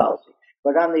sunshine policy.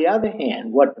 But on the other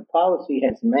hand, what the policy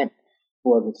has meant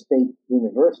for the state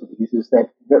universities is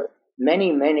that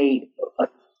many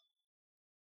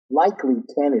likely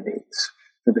candidates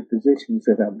for the positions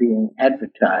that are being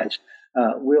advertised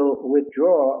will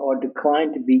withdraw or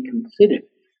decline to be considered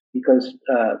because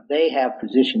they have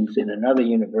positions in another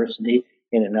university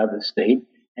in another state,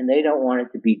 and they don't want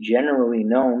it to be generally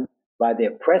known by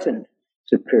their present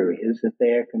superiors that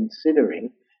they are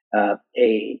considering a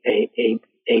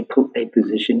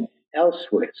position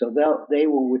elsewhere. So they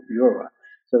will withdraw.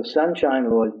 So sunshine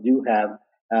laws do have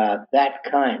that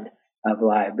kind of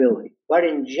liability. But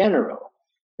in general,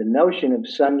 the notion of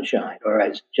sunshine, or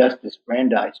as Justice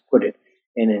Brandeis put it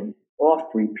in an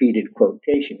oft-repeated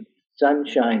quotation,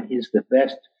 sunshine is the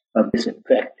best of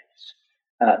disinfectants.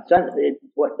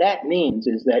 What that means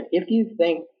is that if you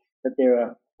think that there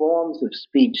are forms of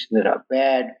speech that are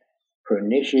bad,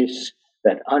 pernicious,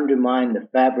 that undermine the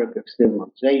fabric of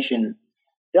civilization,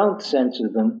 don't censor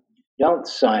them, don't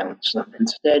silence them.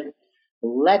 Instead,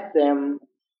 let them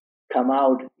come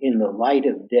out in the light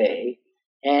of day,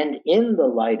 and in the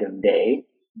light of day,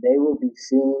 they will be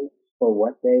seen for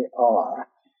what they are,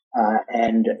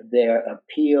 and their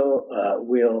appeal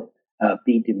will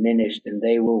be diminished, and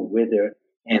they will wither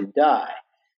and die.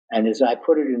 And as I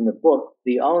put it in the book,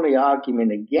 the only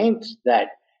argument against that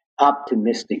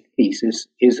optimistic thesis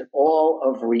is all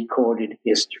of recorded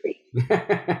history.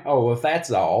 Oh, well, if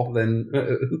that's all, then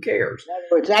who cares? In other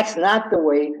words, that's not the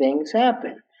way things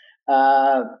happen.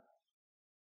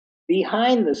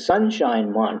 Behind the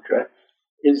sunshine mantra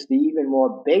is the even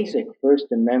more basic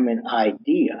First Amendment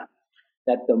idea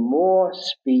that the more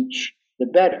speech, the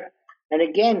better. And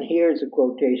again, here's a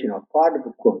quotation, or part of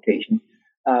a quotation,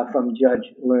 from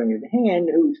Judge Learned Hand,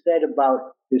 who said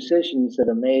about decisions that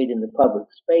are made in the public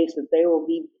space that they will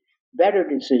be better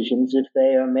decisions if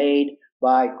they are made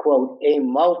by, quote, a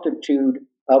multitude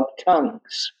of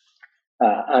tongues,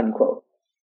 unquote.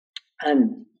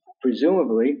 And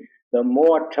presumably, the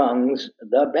more tongues,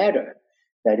 the better.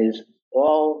 That is,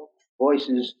 all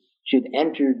voices should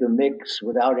enter the mix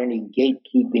without any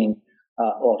gatekeeping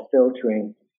or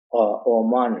filtering or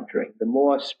monitoring. The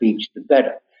more speech, the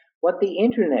better. What the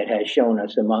internet has shown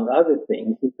us, among other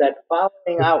things, is that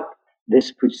following out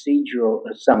this procedural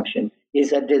assumption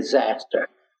is a disaster,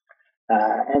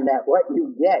 and that what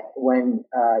you get when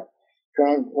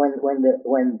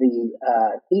the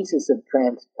thesis of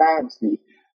transparency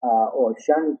or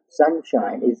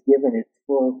sunshine is given its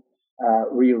full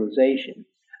realization.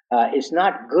 It's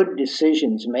not good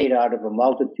decisions made out of a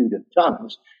multitude of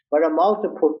tongues, but a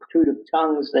multitude of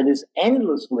tongues that is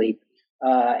endlessly,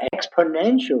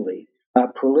 exponentially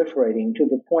proliferating to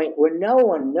the point where no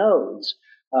one knows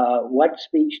what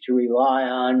speech to rely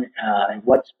on and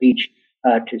what speech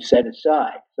to set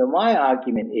aside. So my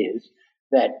argument is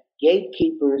that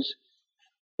gatekeepers,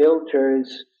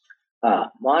 filters,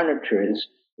 monitors,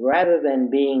 rather than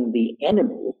being the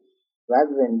enemy,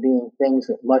 rather than being things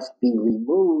that must be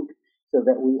removed so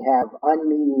that we have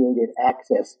unmediated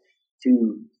access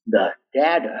to the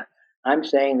data, I'm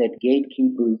saying that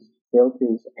gatekeepers,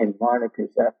 filters, and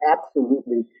monitors are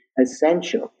absolutely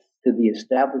essential to the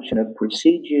establishment of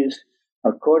procedures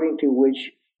according to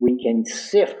which we can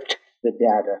sift the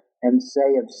data and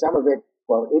say of some of it,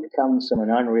 well, it comes from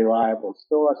an unreliable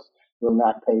source, we'll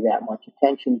not pay that much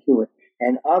attention to it.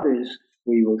 And others,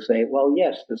 we will say, well,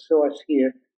 yes, the source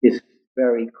here is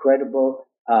very credible.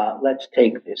 Let's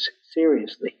take this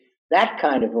seriously. That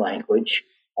kind of language,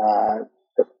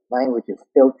 the language of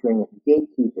filtering and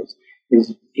gatekeepers,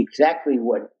 is exactly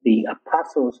what the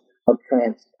apostles of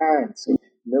transparency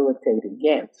militate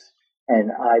against.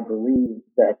 And I believe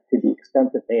that to the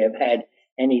extent that they have had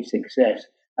any success,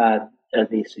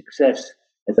 the success,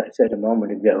 as I said a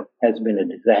moment ago, has been a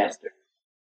disaster.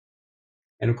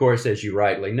 And of course, as you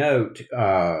rightly note,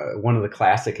 one of the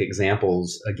classic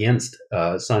examples against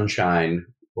sunshine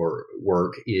or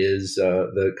work is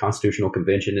the Constitutional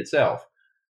Convention itself,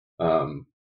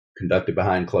 conducted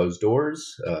behind closed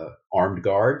doors, armed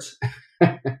guards,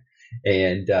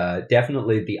 and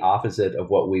definitely the opposite of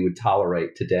what we would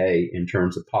tolerate today in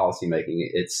terms of policymaking.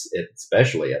 It's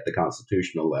especially at the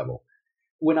constitutional level.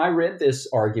 When I read this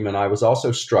argument, I was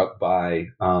also struck by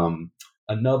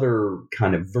another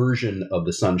kind of version of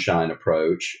the sunshine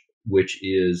approach, which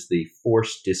is the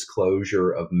forced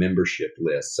disclosure of membership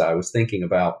lists. I was thinking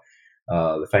about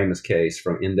the famous case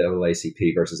from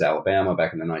NAACP versus Alabama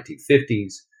back in the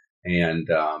 1950s, and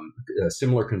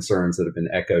similar concerns that have been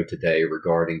echoed today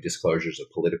regarding disclosures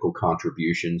of political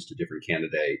contributions to different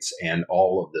candidates and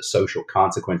all of the social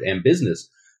consequence and business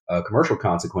commercial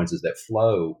consequences that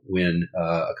flow when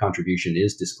a contribution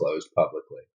is disclosed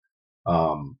publicly.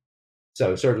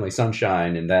 So certainly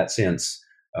sunshine in that sense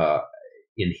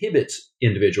inhibits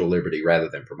individual liberty rather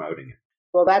than promoting it.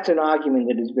 Well, that's an argument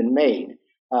that has been made,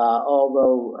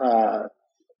 although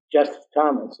Justice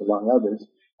Thomas, among others,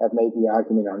 have made the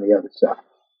argument on the other side.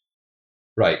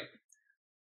 Right.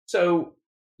 So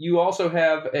you also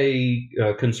have a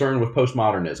concern with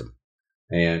postmodernism.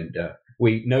 And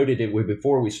we noted it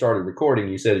before we started recording.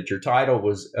 You said that your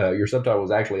subtitle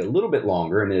was actually a little bit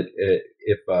longer, and if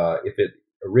it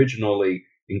originally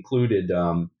included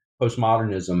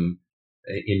postmodernism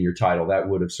in your title, that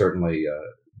would have certainly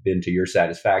been to your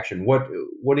satisfaction.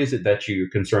 What is it that you're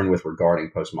concerned with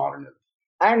regarding postmodernism?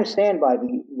 I understand by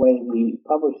the way we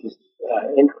publish this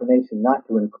inclination not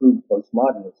to include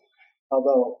postmodernism,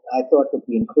 although I thought that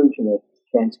the inclusion of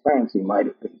transparency might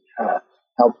have been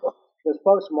helpful. Because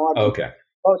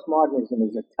postmodernism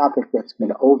is a topic that's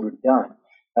been overdone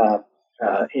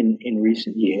in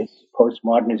recent years.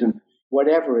 Postmodernism,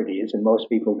 whatever it is, and most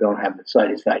people don't have the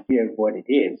slightest idea of what it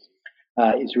is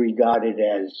regarded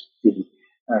as the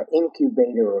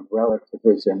incubator of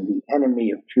relativism, the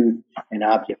enemy of truth and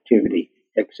objectivity,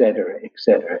 et cetera, et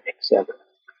cetera, et cetera.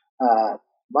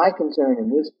 My concern in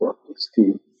this book is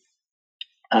to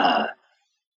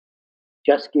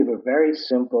just give a very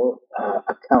simple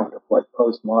account of what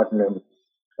postmodernism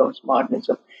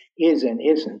is and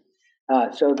isn't,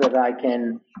 so that I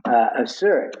can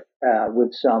assert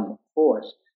with some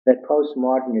force that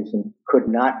postmodernism could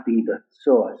not be the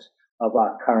source of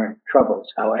our current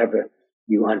troubles, however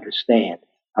you understand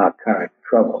our current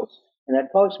troubles. And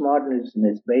that postmodernism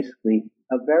is basically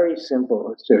a very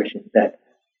simple assertion that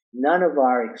none of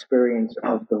our experience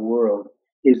of the world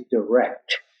is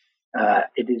direct.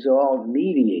 It is all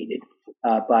mediated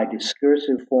by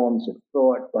discursive forms of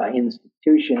thought, by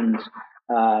institutions,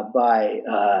 by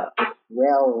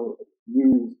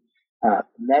well-used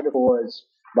metaphors,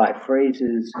 by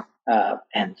phrases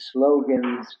and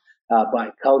slogans, by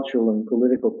cultural and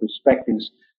political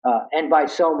perspectives, and by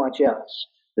so much else,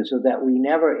 so that we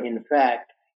never, in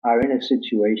fact, are in a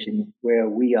situation where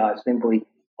we are simply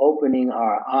opening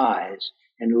our eyes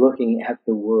and looking at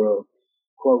the world,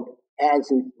 quote, as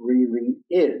it really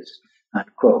is,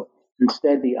 unquote.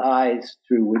 Instead, the eyes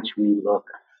through which we look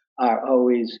are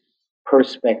always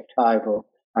perspectival,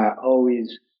 are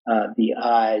always the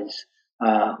eyes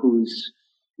whose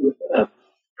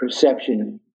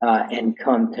perception and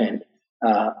content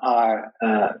are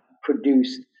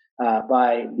produced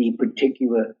by the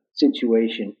particular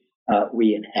situation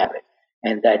we inhabit,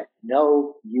 and that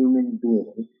no human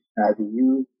being, neither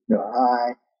you nor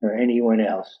I nor anyone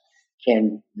else,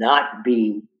 can not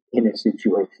be in a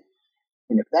situation.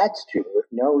 And if that's true, if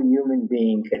no human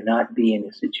being cannot be in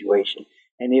a situation,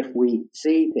 and if we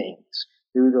see things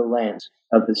through the lens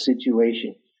of the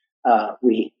situation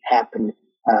we happen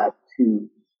to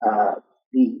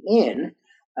be in,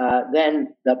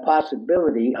 then the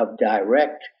possibility of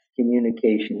direct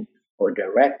communication or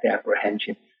direct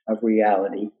apprehension of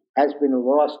reality has been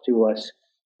lost to us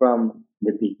from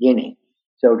the beginning.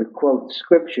 So to quote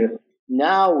scripture,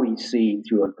 now we see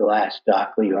through a glass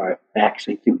darkly, or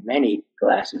actually through many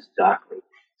glasses darkly,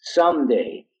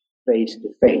 someday face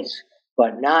to face,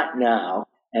 but not now,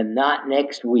 and not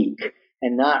next week,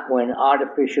 and not when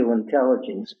artificial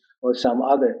intelligence or some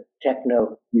other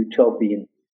techno-utopian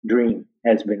dream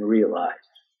has been realized.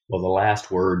 Well, the last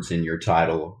words in your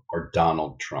title are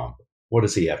Donald Trump. What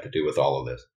does he have to do with all of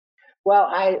this? Well,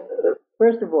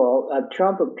 first of all,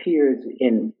 Trump appears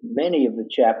in many of the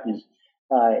chapters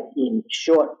in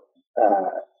short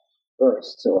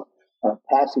bursts or a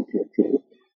passage or two,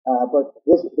 but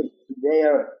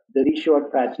these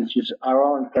short passages are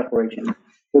all in preparation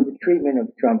for the treatment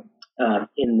of Trump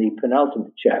in the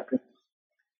penultimate chapter,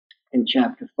 in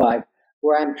chapter 5,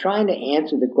 where I'm trying to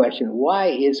answer the question, why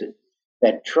is it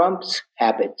that Trump's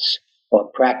habits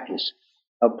or practice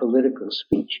of political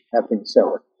speech have been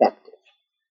so effective?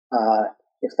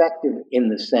 Effective in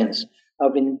the sense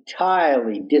of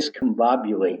entirely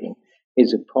discombobulating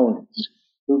his opponents,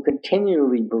 who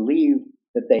continually believe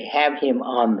that they have him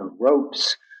on the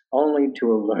ropes, only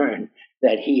to learn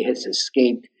that he has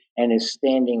escaped and is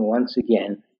standing once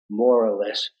again more or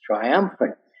less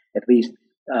triumphant, at least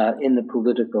in the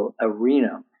political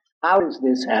arena. How does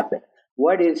this happen?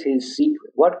 What is his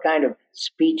secret? What kind of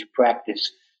speech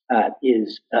practice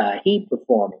is he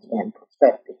performing and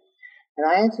perfecting? And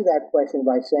I answer that question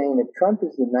by saying that Trump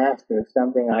is the master of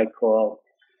something I call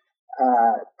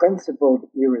principled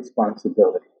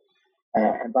irresponsibility.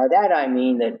 And by that I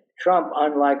mean that Trump,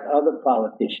 unlike other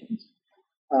politicians,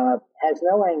 has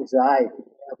no anxiety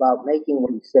about making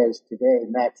what he says today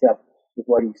match up with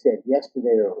what he said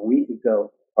yesterday or a week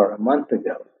ago or a month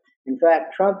ago. In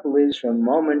fact, Trump lives from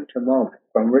moment to moment,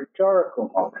 from rhetorical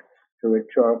moment to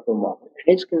rhetorical moment.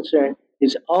 His concern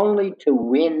is only to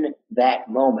win that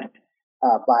moment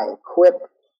by a quip,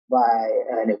 by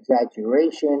an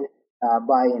exaggeration,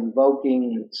 by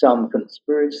invoking some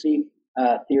conspiracy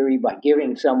theory, by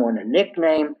giving someone a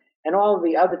nickname, and all of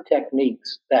the other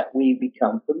techniques that we've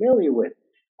become familiar with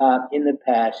in the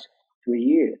past 3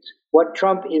 years. What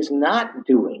Trump is not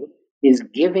doing is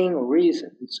giving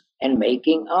reasons and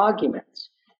making arguments.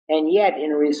 And yet,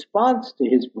 in response to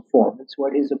his performance,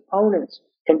 what his opponents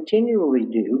continually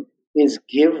do is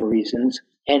give reasons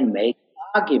and make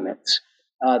arguments.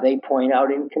 They point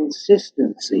out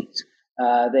inconsistencies.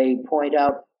 They point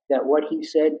out that what he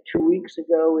said 2 weeks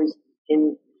ago is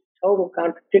in total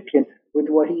contradiction with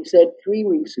what he said 3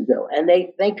 weeks ago. And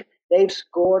they think they've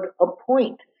scored a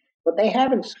point. But they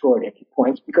haven't scored any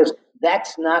points because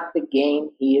that's not the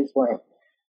game he is playing.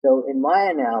 So in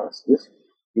my analysis,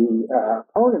 the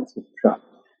opponents of Trump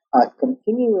are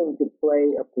continuing to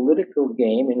play a political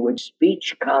game in which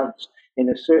speech counts in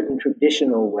a certain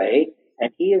traditional way,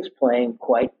 and he is playing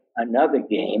quite another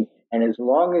game. And as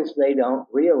long as they don't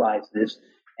realize this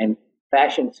and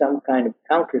fashion some kind of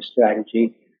counter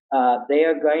strategy, they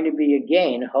are going to be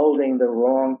again holding the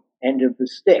wrong end of the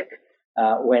stick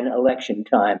when election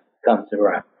time comes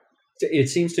around. It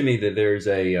seems to me that there's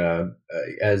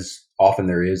as often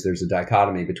there's a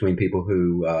dichotomy between people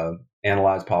who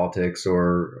analyze politics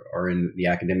or are in the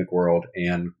academic world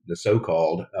and the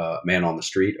so-called man on the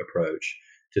street approach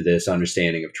to this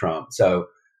understanding of Trump. So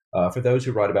for those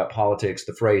who write about politics,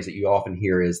 the phrase that you often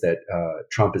hear is that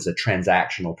Trump is a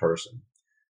transactional person,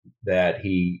 that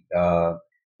he,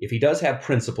 if he does have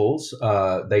principles,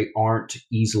 they aren't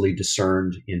easily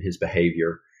discerned in his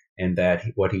behavior, and that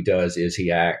what he does is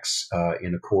he acts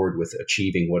in accord with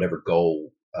achieving whatever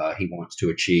goal he wants to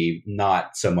achieve,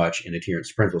 not so much in adherence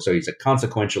to principle. So he's a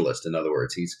consequentialist. In other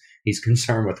words, he's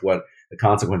concerned with what the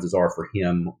consequences are for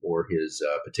him or his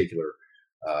particular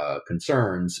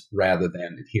concerns, rather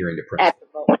than adhering to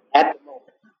principle.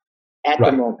 At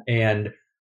the moment.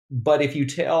 But if you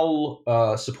tell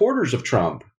supporters of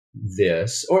Trump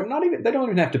this, or not even, they don't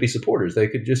even have to be supporters. They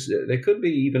could be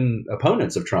even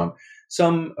opponents of Trump.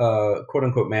 Some quote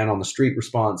unquote man on the street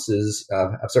responses,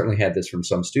 I've certainly had this from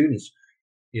some students,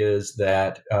 is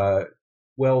that,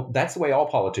 well, that's the way all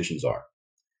politicians are.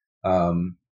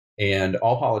 And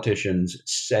all politicians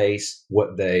say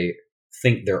what they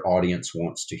think their audience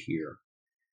wants to hear.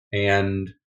 And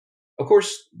of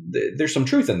course, there's some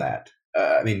truth in that.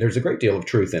 There's a great deal of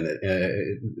truth in it.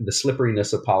 The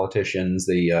slipperiness of politicians,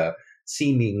 the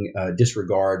seeming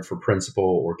disregard for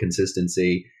principle or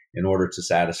consistency in order to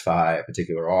satisfy a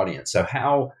particular audience. So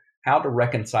how to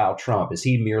reconcile Trump? Is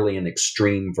he merely an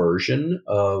extreme version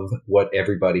of what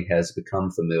everybody has become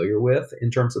familiar with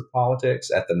in terms of politics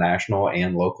at the national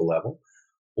and local level?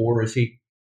 Or is he,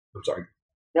 I'm sorry.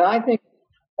 No, I think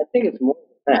it's more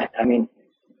than that.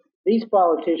 These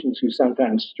politicians who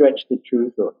sometimes stretch the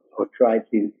truth or try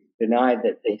to deny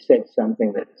that they said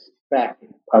something that is fact in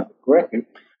public record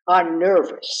are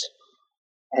nervous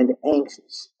and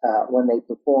anxious when they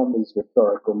perform these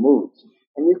rhetorical moves.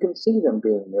 And you can see them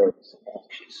being nervous and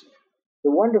anxious.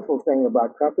 The wonderful thing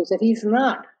about Trump is that he's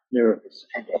not nervous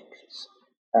and anxious.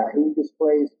 He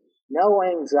displays no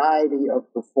anxiety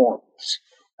of performance.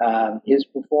 His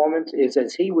performance is,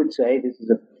 as he would say, this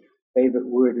is a favorite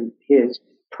word of his,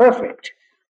 perfect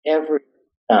every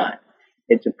time.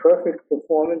 It's a perfect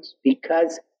performance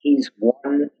because he's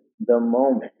won the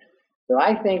moment. So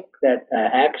I think that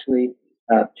actually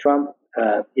Trump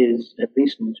is, at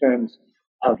least in terms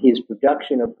of his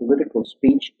production of political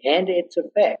speech and its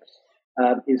effects,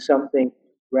 is something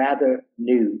rather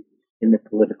new in the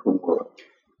political world.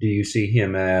 Do you see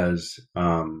him as,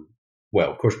 well,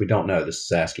 of course we don't know, this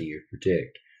is asking you to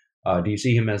predict. Do you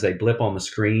see him as a blip on the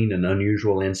screen, an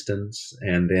unusual instance,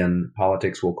 and then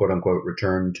politics will, quote unquote,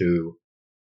 return to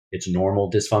its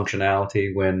normal dysfunctionality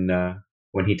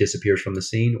when he disappears from the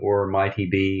scene? Or might he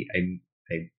be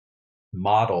a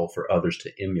model for others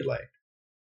to emulate?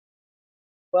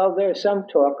 Well, there's some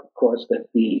talk, of course, that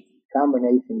the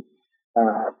combination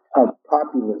of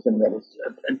populism, that is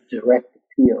a direct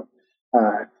appeal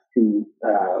to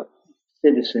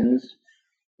citizens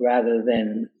rather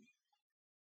than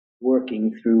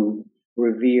working through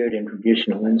revered and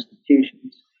traditional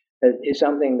institutions, is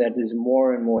something that is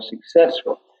more and more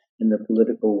successful in the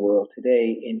political world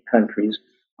today in countries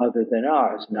other than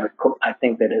ours. Now, I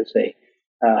think that is a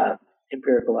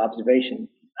empirical observation.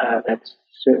 That's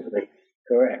certainly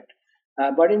correct.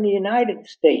 But in the United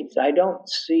States, I don't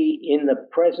see in the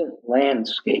present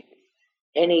landscape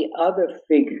any other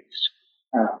figures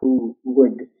who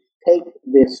would take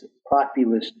this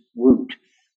populist route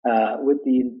with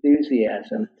the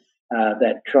enthusiasm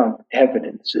that Trump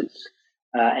evidences.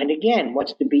 And again,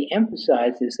 what's to be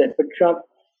emphasized is that for Trump,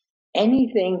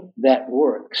 anything that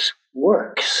works,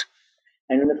 works.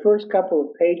 And in the first couple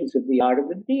of pages of The Art of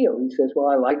a Deal, he says, well,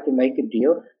 I like to make a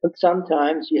deal, but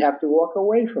sometimes you have to walk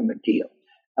away from a deal.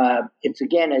 It's,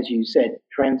 again, as you said,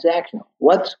 transactional.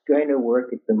 What's going to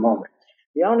work at the moment?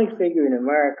 The only figure in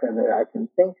America that I can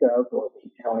think of, or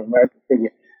the only American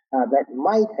figure that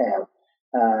might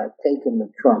have taken the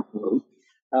Trump route,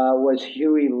 was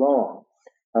Huey Long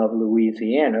of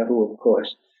Louisiana, who, of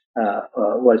course,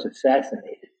 was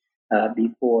assassinated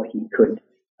before he could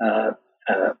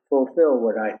fulfill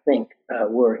what I think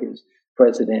were his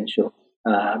presidential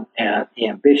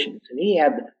ambitions. And he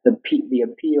had the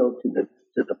appeal to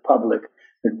the public,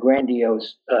 the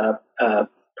grandiose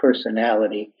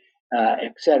personality,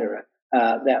 etc.,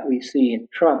 that we see in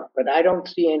Trump. But I don't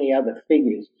see any other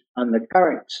figures on the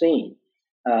current scene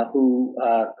who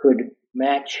could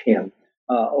match him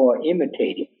or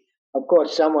imitate him. Of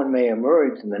course, someone may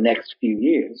emerge in the next few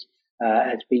years,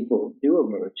 as people do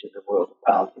emerge in the world of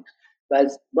politics.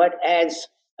 But as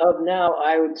of now,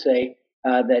 I would say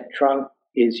that Trump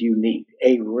is unique,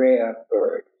 a rare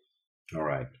bird. All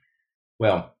right.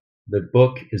 Well, the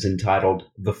book is entitled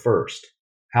The First: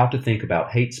 How to Think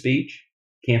About Hate Speech,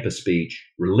 Campus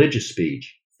Speech, Religious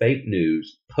Speech, Fake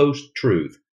News,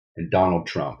 Post-Truth, and Donald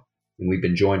Trump. And we've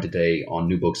been joined today on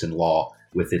New Books in Law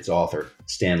with its author,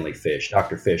 Stanley Fish.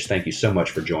 Dr. Fish, thank you so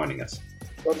much for joining us.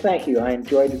 Well, thank you. I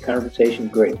enjoyed the conversation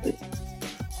greatly.